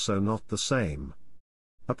also not the same.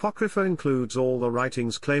 Apocrypha includes all the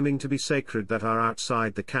writings claiming to be sacred that are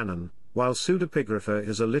outside the canon, while pseudepigrapha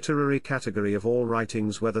is a literary category of all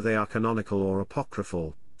writings whether they are canonical or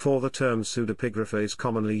apocryphal, for the term pseudepigrapha is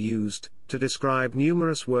commonly used to describe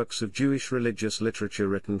numerous works of Jewish religious literature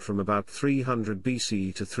written from about 300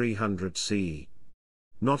 BC to 300 CE.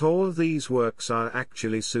 Not all of these works are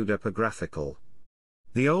actually pseudepigraphical.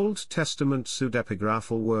 The Old Testament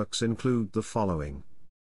pseudepigraphal works include the following: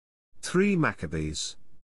 3 Maccabees,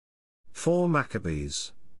 4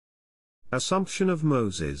 Maccabees, Assumption of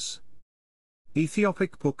Moses,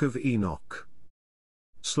 Ethiopic Book of Enoch,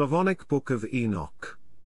 Slavonic Book of Enoch,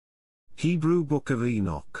 Hebrew Book of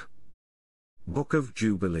Enoch, Book of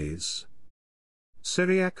Jubilees,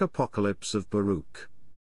 Syriac Apocalypse of Baruch,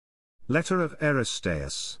 Letter of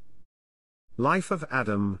Aristeas, Life of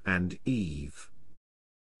Adam and Eve,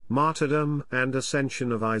 Martyrdom and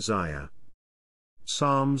Ascension of Isaiah,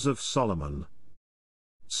 Psalms of Solomon,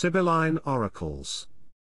 Sibylline Oracles,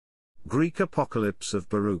 Greek Apocalypse of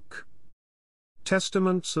Baruch,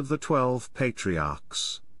 Testaments of the 12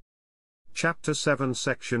 Patriarchs. Chapter 7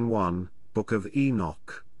 Section 1, Book of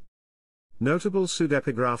Enoch. Notable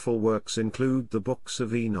pseudepigraphal works include the books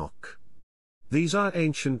of Enoch. These are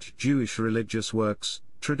ancient Jewish religious works,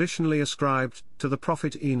 traditionally ascribed to the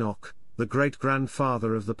prophet Enoch, the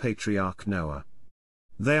great-grandfather of the patriarch Noah.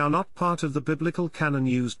 They are not part of the biblical canon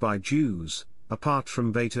used by Jews, apart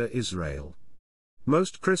from Beta Israel.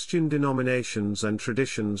 Most Christian denominations and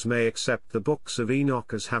traditions may accept the books of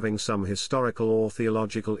Enoch as having some historical or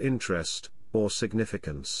theological interest, or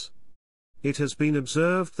significance. It has been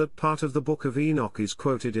observed that part of the Book of Enoch is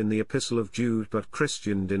quoted in the Epistle of Jude, but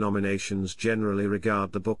Christian denominations generally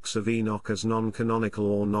regard the books of Enoch as non-canonical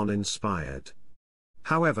or non-inspired.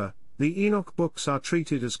 However, the Enoch books are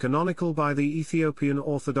treated as canonical by the Ethiopian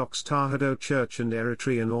Orthodox Tewahedo Church and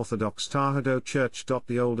Eritrean Orthodox Tewahedo Church.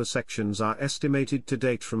 The older sections are estimated to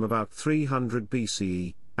date from about 300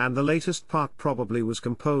 BCE, and the latest part probably was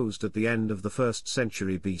composed at the end of the 1st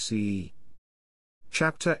century BCE.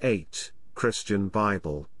 Chapter 8, Christian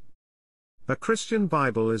Bible. A Christian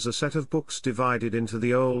Bible is a set of books divided into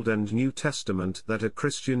the Old and New Testament that a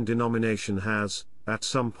Christian denomination has, at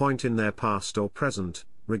some point in their past or present,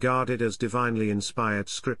 regarded as divinely inspired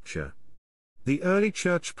scripture. The early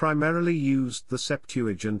church primarily used the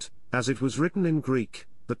Septuagint, as it was written in Greek,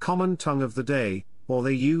 the common tongue of the day, or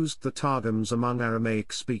they used the Targums among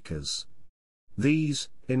Aramaic speakers. These,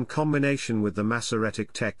 in combination with the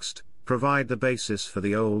Masoretic text, provide the basis for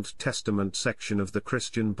the Old Testament section of the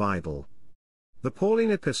Christian Bible. The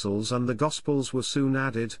Pauline epistles and the Gospels were soon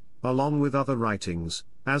added, along with other writings,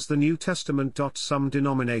 as the New Testament. Some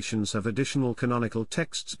denominations have additional canonical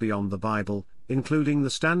texts beyond the Bible, including the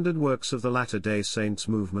standard works of the Latter-day Saints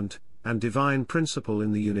movement, and divine principle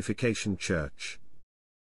in the Unification Church.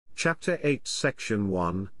 Chapter 8 Section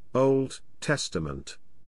 1, Old Testament.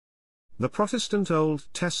 The Protestant Old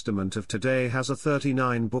Testament of today has a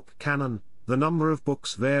 39-book canon, the number of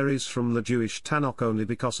books varies from the Jewish Tanakh only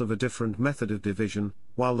because of a different method of division,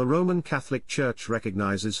 while the Roman Catholic Church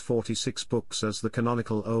recognizes 46 books as the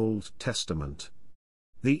canonical Old Testament.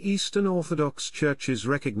 The Eastern Orthodox churches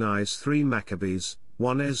recognize 3 Maccabees,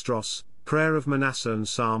 1 Esdras, Prayer of Manasseh and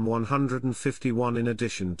Psalm 151 in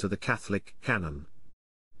addition to the Catholic canon.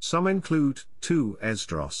 Some include 2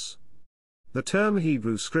 Esdras. The term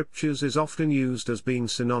Hebrew Scriptures is often used as being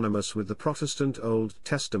synonymous with the Protestant Old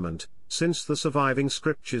Testament, since the surviving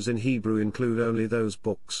scriptures in Hebrew include only those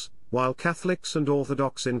books, while Catholics and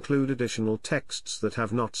Orthodox include additional texts that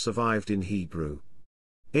have not survived in Hebrew.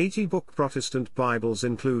 80-book Protestant Bibles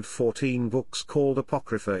include 14 books called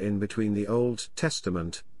Apocrypha in between the Old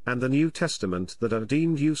Testament and the New Testament that are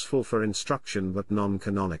deemed useful for instruction but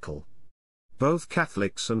non-canonical. Both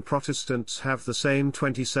Catholics and Protestants have the same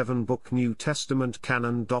 27-book New Testament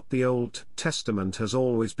canon. The Old Testament has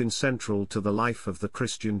always been central to the life of the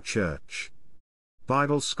Christian Church.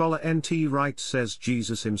 Bible scholar N.T. Wright says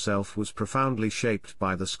Jesus himself was profoundly shaped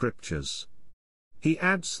by the Scriptures. He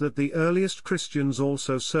adds that the earliest Christians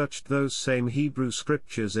also searched those same Hebrew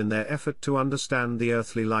Scriptures in their effort to understand the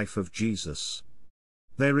earthly life of Jesus.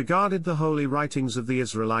 They regarded the holy writings of the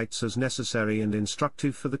Israelites as necessary and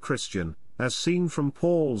instructive for the Christian, as seen from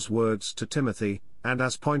Paul's words to Timothy, and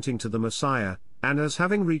as pointing to the Messiah, and as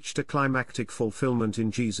having reached a climactic fulfillment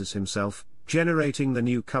in Jesus himself, generating the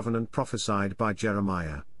new covenant prophesied by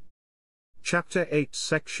Jeremiah. Chapter 8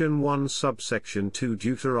 Section 1 Subsection 2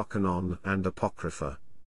 Deuterocanon and Apocrypha.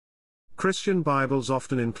 Christian Bibles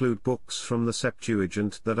often include books from the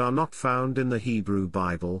Septuagint that are not found in the Hebrew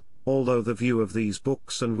Bible, although the view of these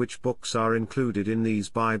books and which books are included in these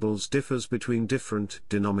Bibles differs between different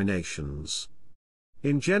denominations.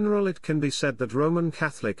 In general, it can be said that Roman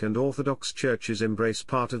Catholic and Orthodox churches embrace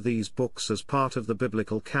part of these books as part of the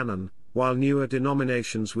biblical canon, while newer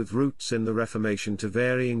denominations with roots in the Reformation to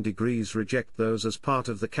varying degrees reject those as part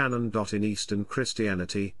of the canon. In Eastern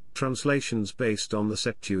Christianity, translations based on the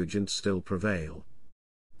Septuagint still prevail.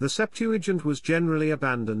 The Septuagint was generally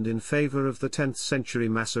abandoned in favor of the 10th century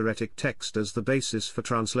Masoretic text as the basis for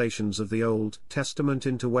translations of the Old Testament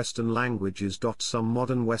into Western languages. Some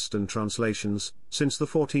modern Western translations, since the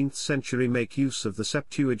 14th century, make use of the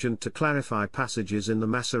Septuagint to clarify passages in the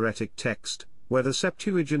Masoretic text, where the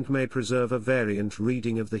Septuagint may preserve a variant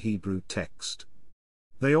reading of the Hebrew text.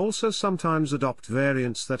 They also sometimes adopt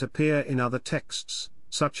variants that appear in other texts,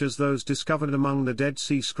 such as those discovered among the Dead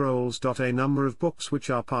Sea Scrolls. A number of books which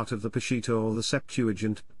are part of the Peshitta or the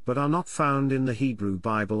Septuagint, but are not found in the Hebrew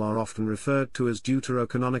Bible, are often referred to as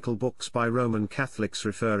deuterocanonical books by Roman Catholics,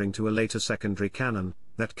 referring to a later secondary canon,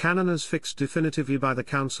 that canon as fixed definitively by the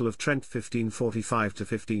Council of Trent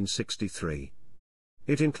 1545–1563.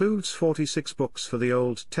 It includes 46 books for the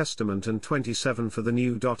Old Testament and 27 for the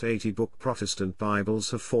New. 80-book Protestant Bibles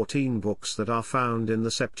have 14 books that are found in the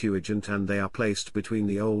Septuagint, and they are placed between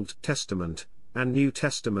the Old Testament and New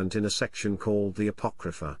Testament in a section called the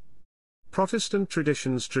Apocrypha. Protestant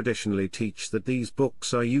traditions traditionally teach that these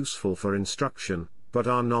books are useful for instruction, but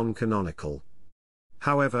are non-canonical.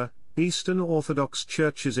 However, Eastern Orthodox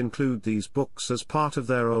churches include these books as part of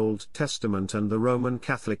their Old Testament, and the Roman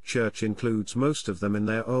Catholic Church includes most of them in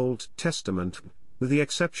their Old Testament, with the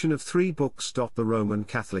exception of 3 books. The Roman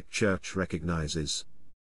Catholic Church recognizes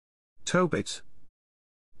Tobit,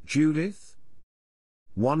 Judith,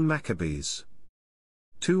 1 Maccabees,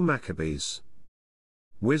 2 Maccabees,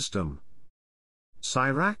 Wisdom,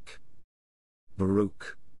 Sirach,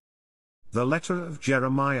 Baruch, the Letter of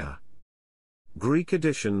Jeremiah, Greek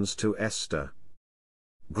additions to Esther,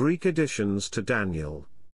 Greek additions to Daniel,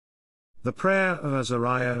 the Prayer of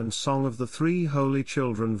Azariah and Song of the Three Holy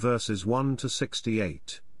Children verses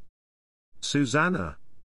 1–68, Susanna,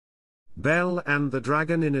 Bel and the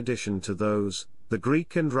Dragon. In addition to those, the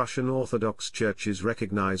Greek and Russian Orthodox churches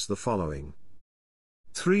recognize the following: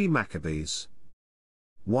 3 Maccabees,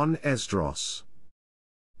 1 Esdras,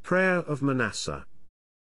 Prayer of Manasseh,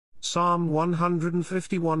 Psalm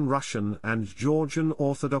 151. Russian and Georgian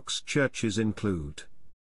Orthodox churches include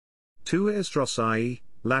 2 Esdras, i.e.,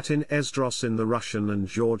 Latin Esdras in the Russian and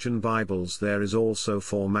Georgian Bibles. There is also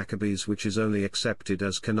 4 Maccabees, which is only accepted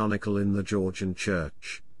as canonical in the Georgian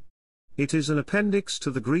Church. It is an appendix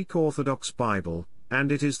to the Greek Orthodox Bible,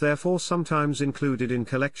 and it is therefore sometimes included in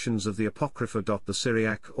collections of the Apocrypha. The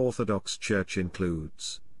Syriac Orthodox Church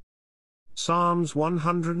includes Psalms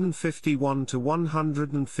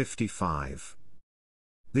 151–155,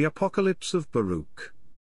 the Apocalypse of Baruch,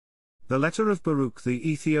 the Letter of Baruch. The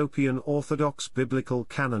Ethiopian Orthodox Biblical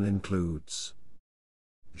Canon includes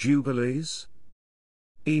Jubilees,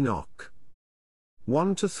 Enoch,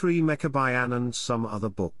 1–3 Maccabean, and some other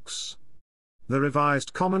books. The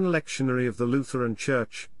Revised Common Lectionary of the Lutheran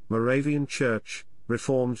Church, Moravian Church,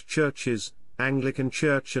 Reformed Churches, Anglican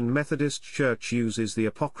Church and Methodist Church uses the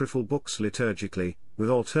apocryphal books liturgically, with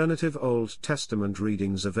alternative Old Testament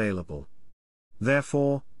readings available.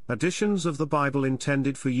 Therefore, editions of the Bible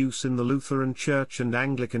intended for use in the Lutheran Church and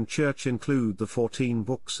Anglican Church include the 14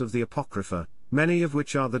 books of the Apocrypha, many of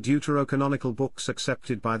which are the deuterocanonical books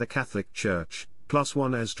accepted by the Catholic Church, plus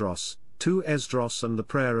 1 Esdras, 2 Esdras and the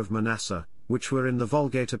Prayer of Manasseh, which were in the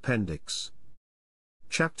Vulgate Appendix.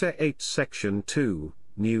 Chapter 8 Section 2,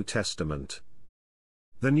 New Testament.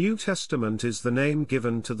 The New Testament is the name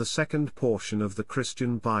given to the second portion of the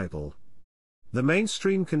Christian Bible. The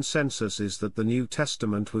mainstream consensus is that the New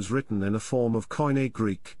Testament was written in a form of Koine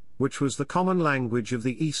Greek, which was the common language of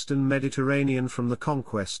the Eastern Mediterranean from the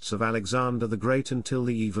conquests of Alexander the Great until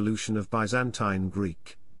the evolution of Byzantine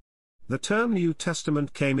Greek. The term New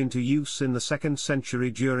Testament came into use in the 2nd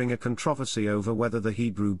century during a controversy over whether the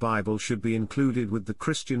Hebrew Bible should be included with the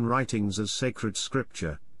Christian writings as sacred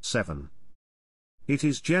scripture. 7. It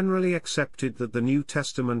is generally accepted that the New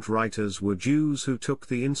Testament writers were Jews who took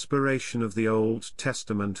the inspiration of the Old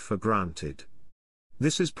Testament for granted.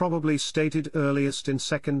 This is probably stated earliest in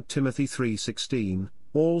 2 Timothy 3:16,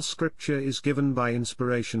 all scripture is given by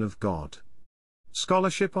inspiration of God.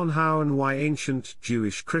 Scholarship on how and why ancient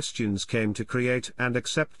Jewish Christians came to create and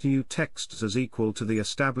accept new texts as equal to the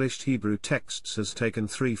established Hebrew texts has taken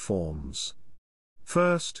 3 forms.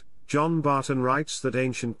 First, John Barton writes that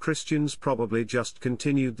ancient Christians probably just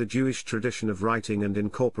continued the Jewish tradition of writing and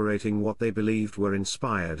incorporating what they believed were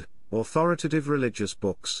inspired, authoritative religious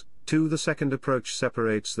books. 2. The second approach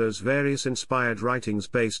separates those various inspired writings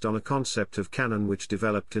based on a concept of canon which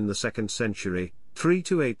developed in the 2nd century.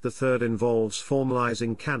 3-8. The third involves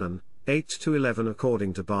formalizing canon. 8-11.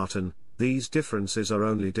 According to Barton, these differences are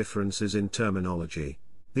only differences in terminology.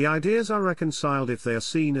 The ideas are reconciled if they are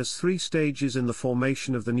seen as 3 stages in the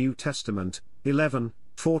formation of the New Testament.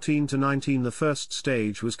 11:14-19. The first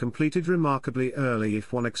stage was completed remarkably early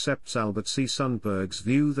if one accepts Albert C. Sundberg's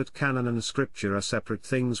view that canon and scripture are separate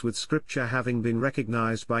things, with scripture having been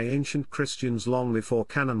recognized by ancient Christians long before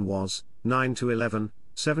canon was. 9-11.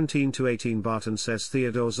 17-18. Barton says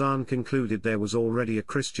Theodore Zahn concluded there was already a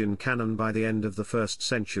Christian canon by the end of the 1st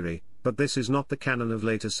century, but this is not the canon of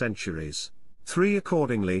later centuries. 3.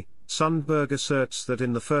 Accordingly, Sundberg asserts that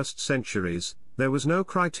in the 1st centuries, there was no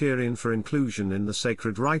criterion for inclusion in the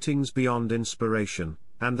sacred writings beyond inspiration,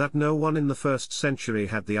 and that no one in the 1st century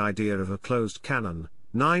had the idea of a closed canon.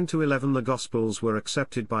 9-11. The Gospels were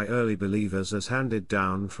accepted by early believers as handed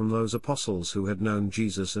down from those apostles who had known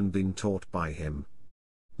Jesus and been taught by him.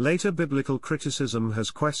 Later biblical criticism has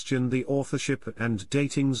questioned the authorship and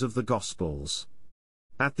datings of the Gospels.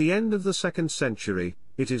 At the end of the 2nd century,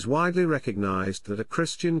 it is widely recognized that a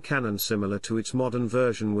Christian canon similar to its modern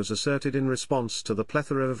version was asserted in response to the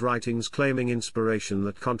plethora of writings claiming inspiration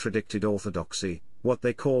that contradicted orthodoxy, what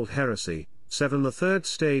they called heresy. 7. The third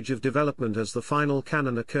stage of development as the final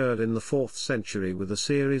canon occurred in the 4th century with a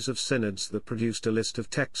series of synods that produced a list of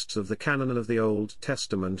texts of the canon of the Old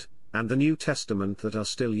Testament and the New Testament that are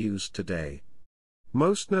still used today.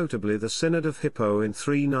 Most notably the Synod of Hippo in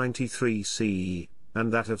 393 CE,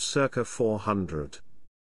 and that of circa 400.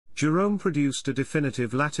 Jerome produced a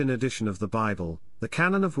definitive Latin edition of the Bible, the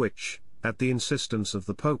canon of which, at the insistence of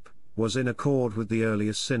the Pope, was in accord with the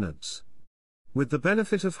earliest synods. With the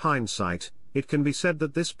benefit of hindsight, it can be said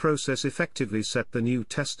that this process effectively set the New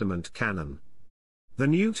Testament canon. The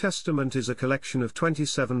New Testament is a collection of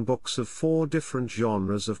 27 books of 4 different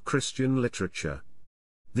genres of Christian literature.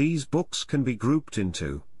 These books can be grouped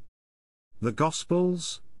into the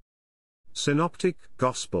Gospels, Synoptic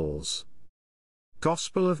Gospels,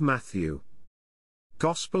 Gospel of Matthew,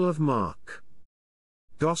 Gospel of Mark,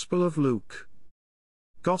 Gospel of Luke,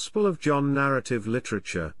 Gospel of John. Narrative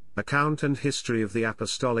literature, account and history of the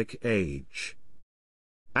apostolic age,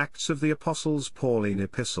 Acts of the Apostles. Pauline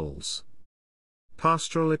epistles,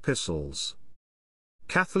 Pastoral epistles,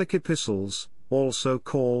 Catholic epistles, also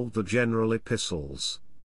called the general epistles,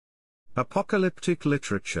 Apocalyptic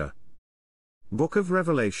literature, Book of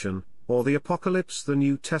Revelation, or the Apocalypse. The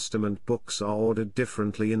New Testament books are ordered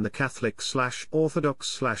differently in the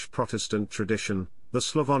Catholic/Orthodox/Protestant tradition, the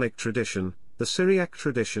Slavonic tradition, the Syriac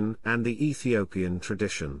tradition and the Ethiopian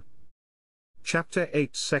tradition. Chapter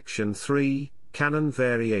 8 Section 3, Canon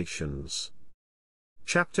Variations.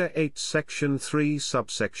 Chapter 8 Section 3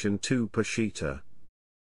 Subsection 2 Peshitta.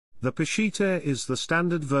 The Peshitta is the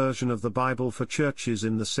standard version of the Bible for churches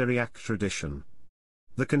in the Syriac tradition.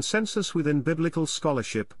 The consensus within biblical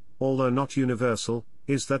scholarship, although not universal,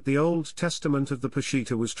 is that the Old Testament of the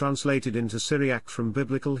Peshitta was translated into Syriac from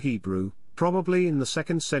Biblical Hebrew, probably in the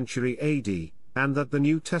 2nd century AD, and that the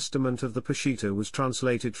New Testament of the Peshitta was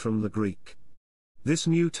translated from the Greek. This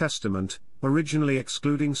New Testament, originally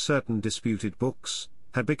excluding certain disputed books,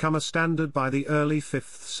 had become a standard by the early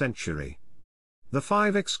 5th century. The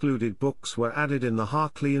 5 excluded books were added in the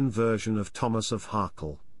Harkleian version of Thomas of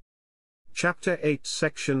Harkle. Chapter 8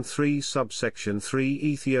 Section 3 Subsection 3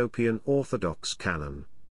 Ethiopian Orthodox Canon.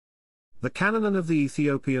 The canon of the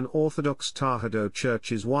Ethiopian Orthodox Tewahedo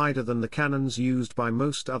Church is wider than the canons used by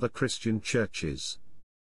most other Christian churches.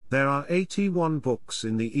 There are 81 books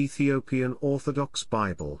in the Ethiopian Orthodox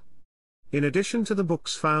Bible. In addition to the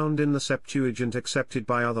books found in the Septuagint accepted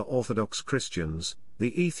by other Orthodox Christians,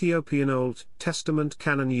 the Ethiopian Old Testament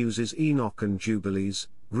canon uses Enoch and Jubilees,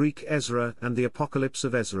 Greek Ezra and the Apocalypse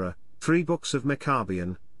of Ezra, 3 books of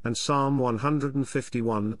Maccabean, and Psalm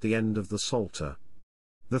 151 at the end of the Psalter.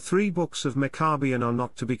 The 3 books of Maccabean are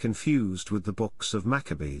not to be confused with the books of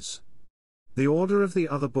Maccabees. The order of the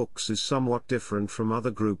other books is somewhat different from other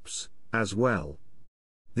groups, as well.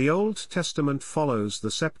 The Old Testament follows the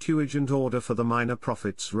Septuagint order for the minor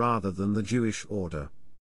prophets rather than the Jewish order.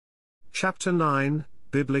 Chapter 9,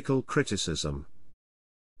 Biblical Criticism.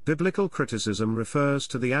 Biblical criticism refers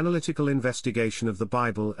to the analytical investigation of the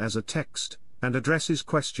Bible as a text, and addresses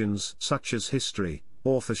questions such as history,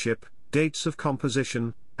 authorship, dates of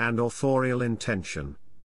composition, and authorial intention.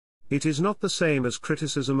 It is not the same as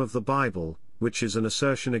criticism of the Bible, which is an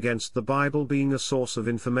assertion against the Bible being a source of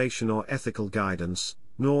information or ethical guidance,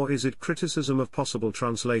 nor is it criticism of possible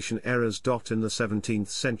translation errors. In the 17th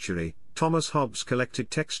century, Thomas Hobbes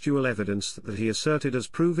collected textual evidence that he asserted as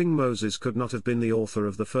proving Moses could not have been the author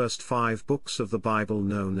of the first 5 books of the Bible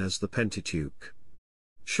known as the Pentateuch.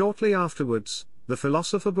 Shortly afterwards, the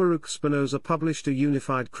philosopher Baruch Spinoza published a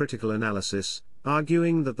unified critical analysis,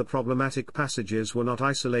 arguing that the problematic passages were not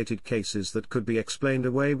isolated cases that could be explained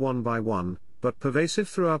away one by one, but pervasive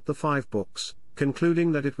throughout the 5 books,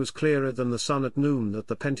 concluding that it was clearer than the sun at noon that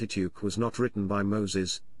the Pentateuch was not written by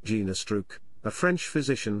Moses. Jean Astruc, a French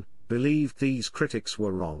physician, believed these critics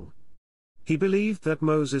were wrong. He believed that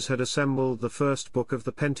Moses had assembled the first book of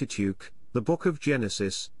the Pentateuch, the book of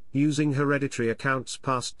Genesis, using hereditary accounts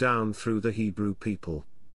passed down through the Hebrew people.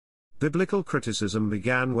 Biblical criticism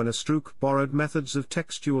began when Astruc borrowed methods of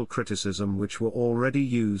textual criticism which were already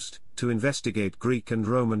used to investigate Greek and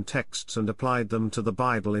Roman texts and applied them to the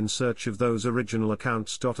Bible in search of those original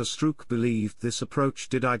accounts. Astruc believed this approach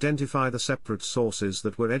did identify the separate sources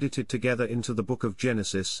that were edited together into the book of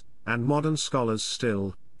Genesis, and modern scholars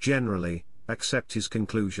still, generally, accept his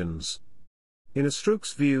conclusions. In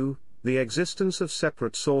Astruc's view, the existence of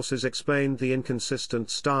separate sources explained the inconsistent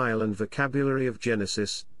style and vocabulary of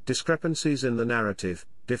Genesis, discrepancies in the narrative,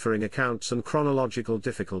 differing accounts and chronological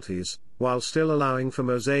difficulties, while still allowing for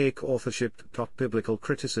Mosaic authorship. Biblical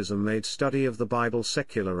criticism made study of the Bible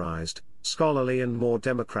secularized, scholarly and more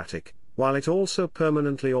democratic, while it also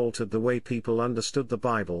permanently altered the way people understood the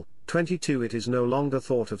Bible. 22 It is no longer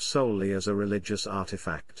thought of solely as a religious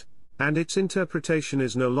artifact, and its interpretation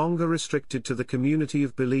is no longer restricted to the community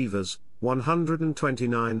of believers.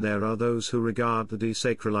 129 There are those who regard the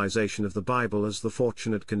desacralization of the Bible as the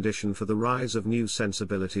fortunate condition for the rise of new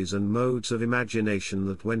sensibilities and modes of imagination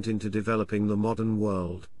that went into developing the modern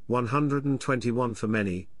world. 121 For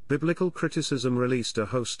many, biblical criticism released a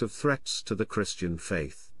host of threats to the Christian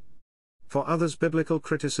faith. For others, biblical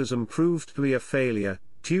criticism proved to be a failure,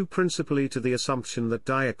 due principally to the assumption that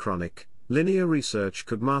diachronic, linear research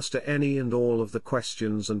could master any and all of the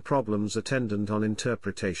questions and problems attendant on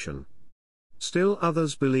interpretation. Still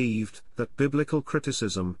others believed that biblical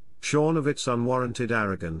criticism, shorn of its unwarranted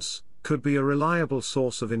arrogance, could be a reliable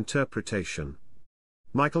source of interpretation.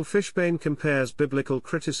 Michael Fishbane compares biblical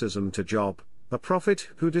criticism to Job, a prophet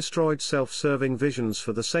who destroyed self-serving visions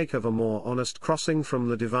for the sake of a more honest crossing from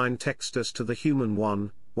the divine textus to the human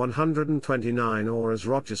one. 129 Or as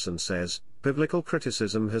Rogerson says, biblical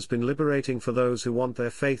criticism has been liberating for those who want their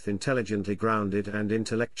faith intelligently grounded and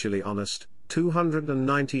intellectually honest.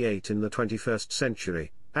 298 In the 21st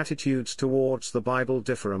century, attitudes towards the Bible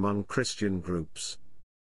differ among Christian groups.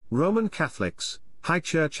 Roman Catholics, High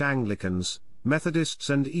Church Anglicans, Methodists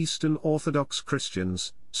and Eastern Orthodox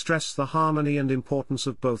Christians stress the harmony and importance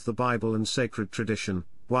of both the Bible and sacred tradition,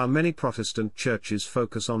 while many Protestant churches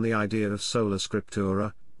focus on the idea of sola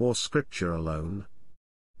scriptura, or scripture alone.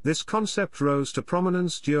 This concept rose to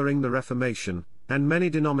prominence during the Reformation, and many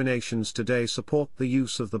denominations today support the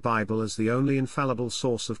use of the Bible as the only infallible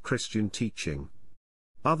source of Christian teaching.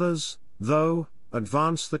 Others, though,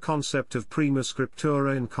 advance the concept of prima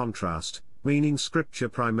scriptura in contrast, meaning scripture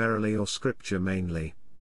primarily or scripture mainly.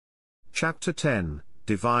 Chapter 10,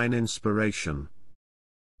 Divine Inspiration.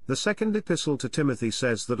 The second epistle to Timothy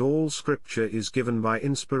says that all Scripture is given by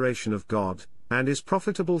inspiration of God, and is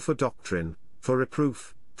profitable for doctrine, for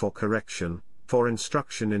reproof, for correction, for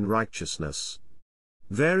instruction in righteousness.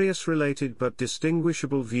 Various related but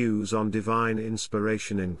distinguishable views on divine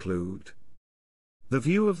inspiration include the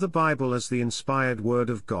view of the Bible as the inspired Word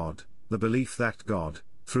of God, the belief that God,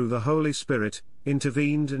 through the Holy Spirit,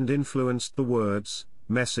 intervened and influenced the words,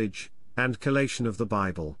 message, and collation of the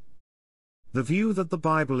Bible. The view that the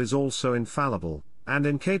Bible is also infallible, and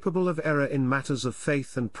incapable of error in matters of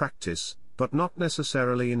faith and practice, but not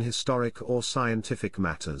necessarily in historic or scientific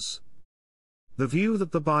matters. The view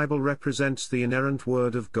that the Bible represents the inerrant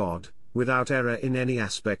Word of God, without error in any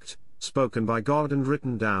aspect, spoken by God and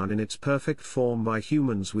written down in its perfect form by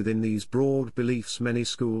humans. Within these broad beliefs many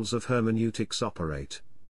schools of hermeneutics operate.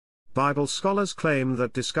 Bible scholars claim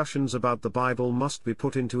that discussions about the Bible must be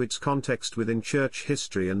put into its context within church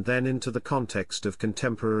history and then into the context of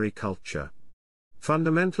contemporary culture.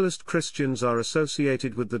 Fundamentalist Christians are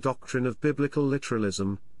associated with the doctrine of biblical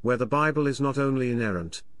literalism, where the Bible is not only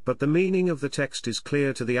inerrant, but the meaning of the text is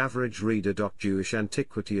clear to the average reader. Jewish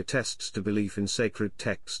antiquity attests to belief in sacred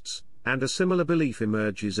texts, and a similar belief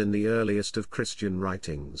emerges in the earliest of Christian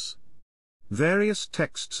writings. Various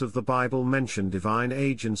texts of the Bible mention divine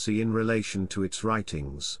agency in relation to its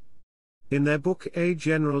writings. In their book A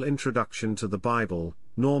General Introduction to the Bible,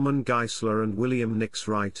 Norman Geisler and William Nix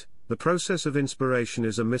write, "The process of inspiration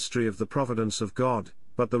is a mystery of the providence of God,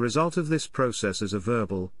 but the result of this process is a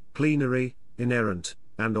verbal, plenary, inerrant,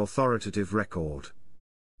 and authoritative record."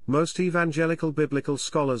 Most evangelical biblical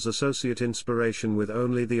scholars associate inspiration with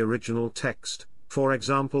only the original text. For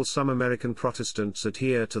example, some American Protestants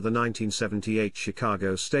adhere to the 1978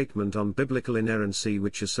 Chicago Statement on Biblical Inerrancy,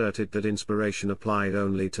 which asserted that inspiration applied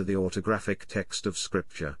only to the autographic text of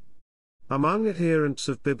Scripture. Among adherents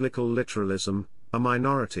of biblical literalism, a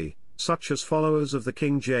minority, such as followers of the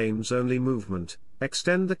King James-only movement,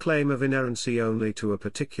 extend the claim of inerrancy only to a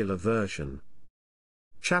particular version.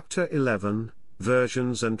 Chapter 11,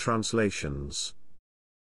 Versions and Translations.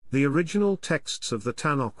 The original texts of the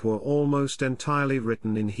Tanakh were almost entirely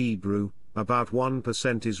written in Hebrew, about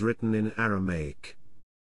 1% is written in Aramaic.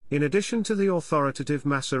 In addition to the authoritative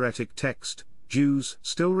Masoretic text, Jews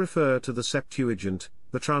still refer to the Septuagint,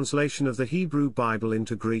 the translation of the Hebrew Bible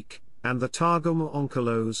into Greek, and the Targum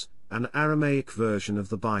Onkelos, an Aramaic version of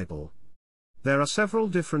the Bible. There are several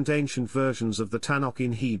different ancient versions of the Tanakh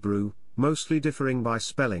in Hebrew, mostly differing by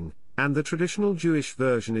spelling, and the traditional Jewish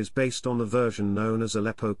version is based on the version known as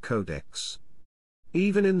Aleppo Codex.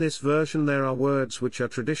 Even in this version there are words which are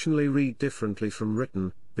traditionally read differently from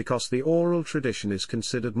written, because the oral tradition is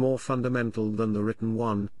considered more fundamental than the written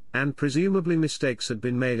one, and presumably mistakes had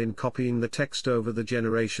been made in copying the text over the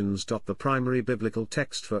generations. The primary biblical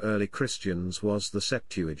text for early Christians was the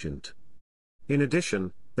Septuagint. In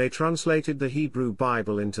addition, they translated the Hebrew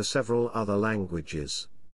Bible into several other languages.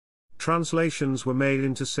 Translations were made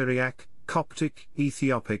into Syriac, Coptic,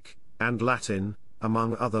 Ethiopic, and Latin,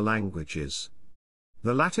 among other languages.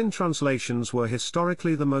 The Latin translations were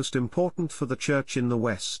historically the most important for the Church in the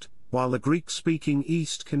West, while the Greek-speaking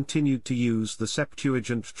East continued to use the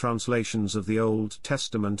Septuagint translations of the Old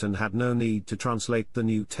Testament and had no need to translate the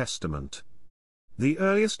New Testament. The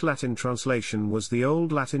earliest Latin translation was the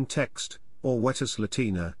Old Latin text, or Vetus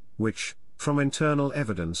Latina, which, from internal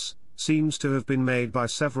evidence, seems to have been made by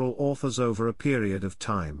several authors over a period of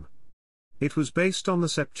time. It was based on the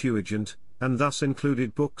Septuagint, and thus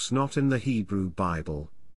included books not in the Hebrew Bible.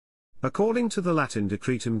 According to the Latin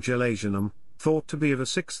Decretum Gelasianum, thought to be of a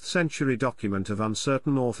 6th century document of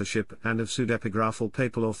uncertain authorship and of pseudepigraphal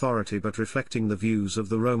papal authority but reflecting the views of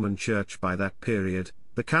the Roman Church by that period,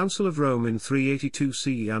 the Council of Rome in 382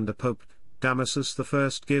 CE under Pope Damasus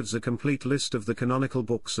I gives a complete list of the canonical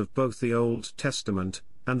books of both the Old Testament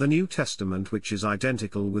and the New Testament, which is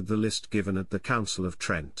identical with the list given at the Council of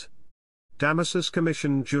Trent. Damasus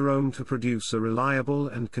commissioned Jerome to produce a reliable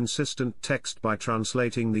and consistent text by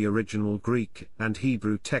translating the original Greek and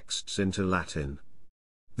Hebrew texts into Latin.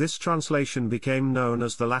 This translation became known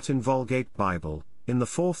as the Latin Vulgate Bible, in the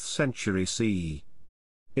 4th century CE.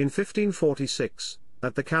 In 1546,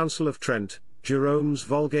 at the Council of Trent, Jerome's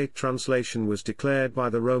Vulgate translation was declared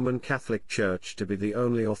by the Roman Catholic Church to be the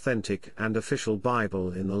only authentic and official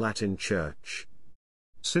Bible in the Latin Church.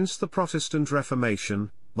 Since the Protestant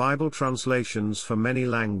Reformation, Bible translations for many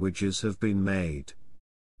languages have been made.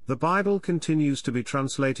 The Bible continues to be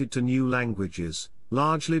translated to new languages,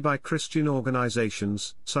 largely by Christian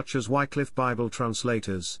organizations, such as Wycliffe Bible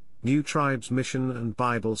Translators, New Tribes Mission and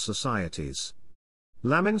Bible Societies.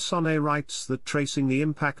 Laminsonne writes that tracing the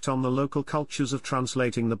impact on the local cultures of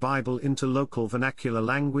translating the Bible into local vernacular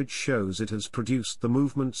language shows it has produced the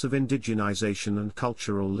movements of indigenization and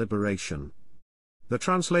cultural liberation. The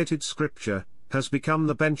translated scripture has become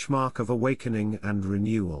the benchmark of awakening and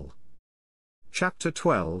renewal. Chapter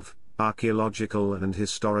 12, Archaeological and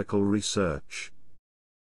Historical Research.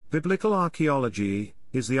 Biblical archaeology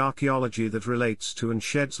is the archaeology that relates to and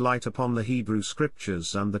sheds light upon the Hebrew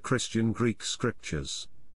Scriptures and the Christian Greek Scriptures.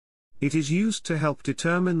 It is used to help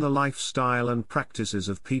determine the lifestyle and practices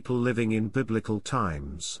of people living in biblical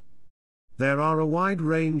times. There are a wide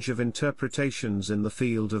range of interpretations in the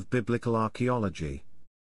field of biblical archaeology.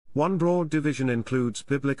 One broad division includes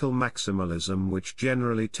biblical maximalism, which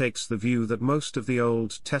generally takes the view that most of the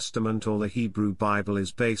Old Testament or the Hebrew Bible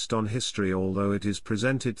is based on history, although it is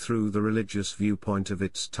presented through the religious viewpoint of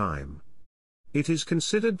its time. It is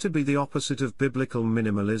considered to be the opposite of biblical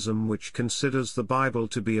minimalism, which considers the Bible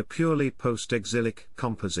to be a purely post-exilic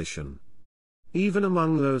composition. Even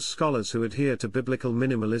among those scholars who adhere to biblical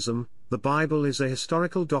minimalism, the Bible is a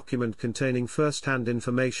historical document containing first-hand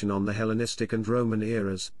information on the Hellenistic and Roman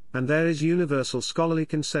eras, and there is universal scholarly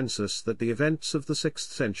consensus that the events of the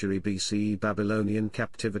 6th century BCE Babylonian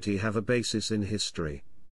captivity have a basis in history.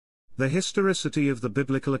 The historicity of the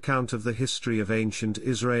biblical account of the history of ancient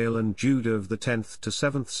Israel and Judah of the 10th to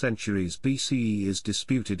 7th centuries BCE is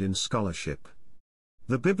disputed in scholarship.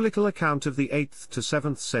 The biblical account of the 8th to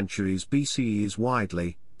 7th centuries BCE is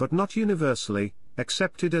widely, but not universally,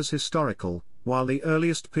 accepted as historical, while the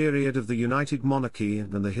earliest period of the United Monarchy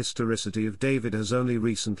and the historicity of David has only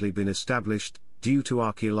recently been established, due to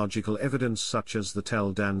archaeological evidence such as the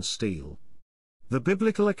Tel Dan stele. The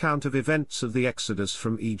biblical account of events of the Exodus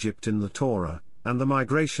from Egypt in the Torah, and the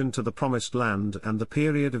migration to the Promised Land and the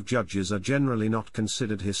period of Judges are generally not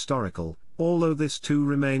considered historical, although this too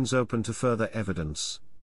remains open to further evidence.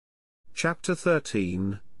 Chapter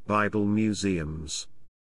 13, Bible Museums.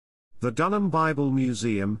 The Dunham Bible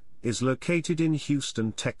Museum is located in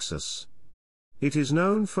Houston, Texas. It is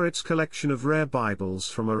known for its collection of rare Bibles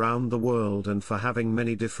from around the world and for having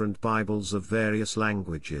many different Bibles of various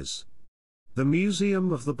languages. The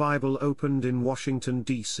Museum of the Bible opened in Washington,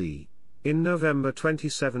 D.C. in November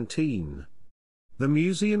 2017. The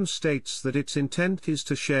museum states that its intent is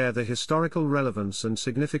to share the historical relevance and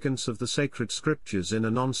significance of the sacred scriptures in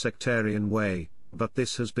a non-sectarian way, but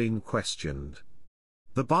this has been questioned.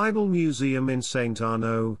 The Bible Museum in St.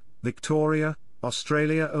 Arnaud, Victoria,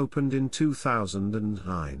 Australia opened in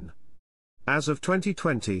 2009. As of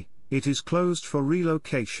 2020, it is closed for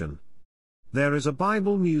relocation. There is a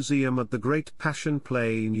Bible Museum at the Great Passion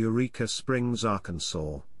Play in Eureka Springs,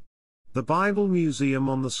 Arkansas. The Bible Museum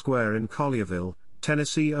on the Square in Collierville,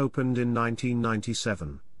 Tennessee opened in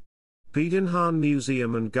 1997. Biedenhahn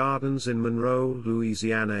Museum and Gardens in Monroe,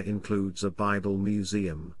 Louisiana includes a Bible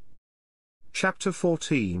museum. Chapter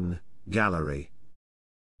 14, Gallery.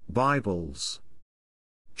 Bibles.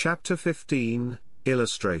 Chapter 15,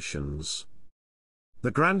 Illustrations.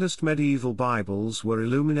 The grandest medieval Bibles were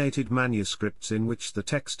illuminated manuscripts in which the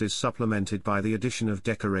text is supplemented by the addition of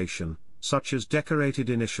decoration, such as decorated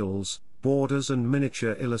initials, borders and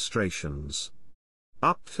miniature illustrations.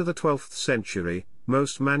 Up to the 12th century,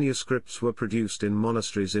 most manuscripts were produced in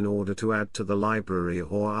monasteries in order to add to the library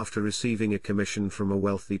or after receiving a commission from a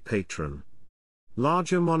wealthy patron.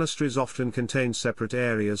 Larger monasteries often contained separate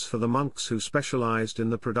areas for the monks who specialized in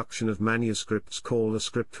the production of manuscripts called a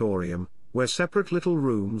scriptorium, where separate little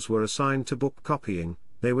rooms were assigned to book copying.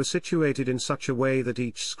 They were situated in such a way that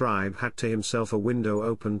each scribe had to himself a window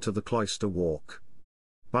open to the cloister walk.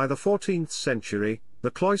 By the 14th century,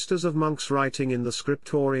 the cloisters of monks writing in the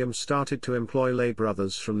scriptorium started to employ lay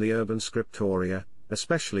brothers from the urban scriptoria,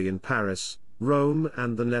 especially in Paris, Rome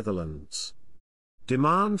and the Netherlands.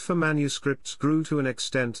 Demand for manuscripts grew to an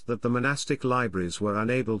extent that the monastic libraries were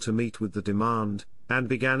unable to meet with the demand, and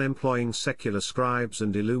began employing secular scribes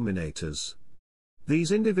and illuminators.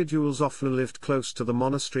 These individuals often lived close to the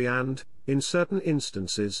monastery and, in certain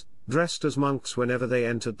instances, dressed as monks whenever they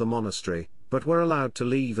entered the monastery, but were allowed to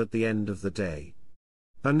leave at the end of the day.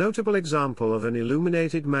 A notable example of an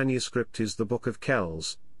illuminated manuscript is the Book of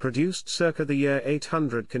Kells, produced circa the year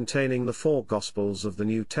 800, containing the 4 Gospels of the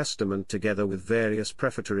New Testament together with various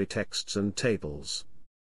prefatory texts and tables.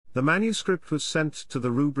 The manuscript was sent to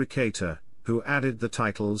the rubricator, who added the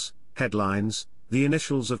titles, headlines, the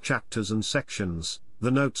initials of chapters and sections,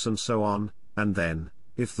 the notes and so on, and then,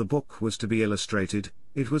 if the book was to be illustrated,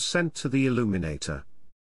 it was sent to the illuminator.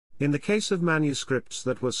 In the case of manuscripts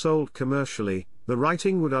that were sold commercially, The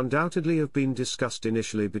writing would undoubtedly have been discussed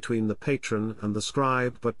initially between the patron and the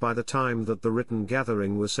scribe, but by the time that the written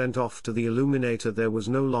gathering was sent off to the illuminator there was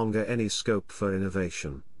no longer any scope for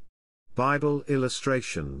innovation. Bible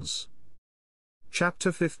illustrations.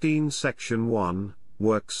 Chapter 15 Section 1,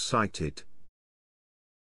 Works cited.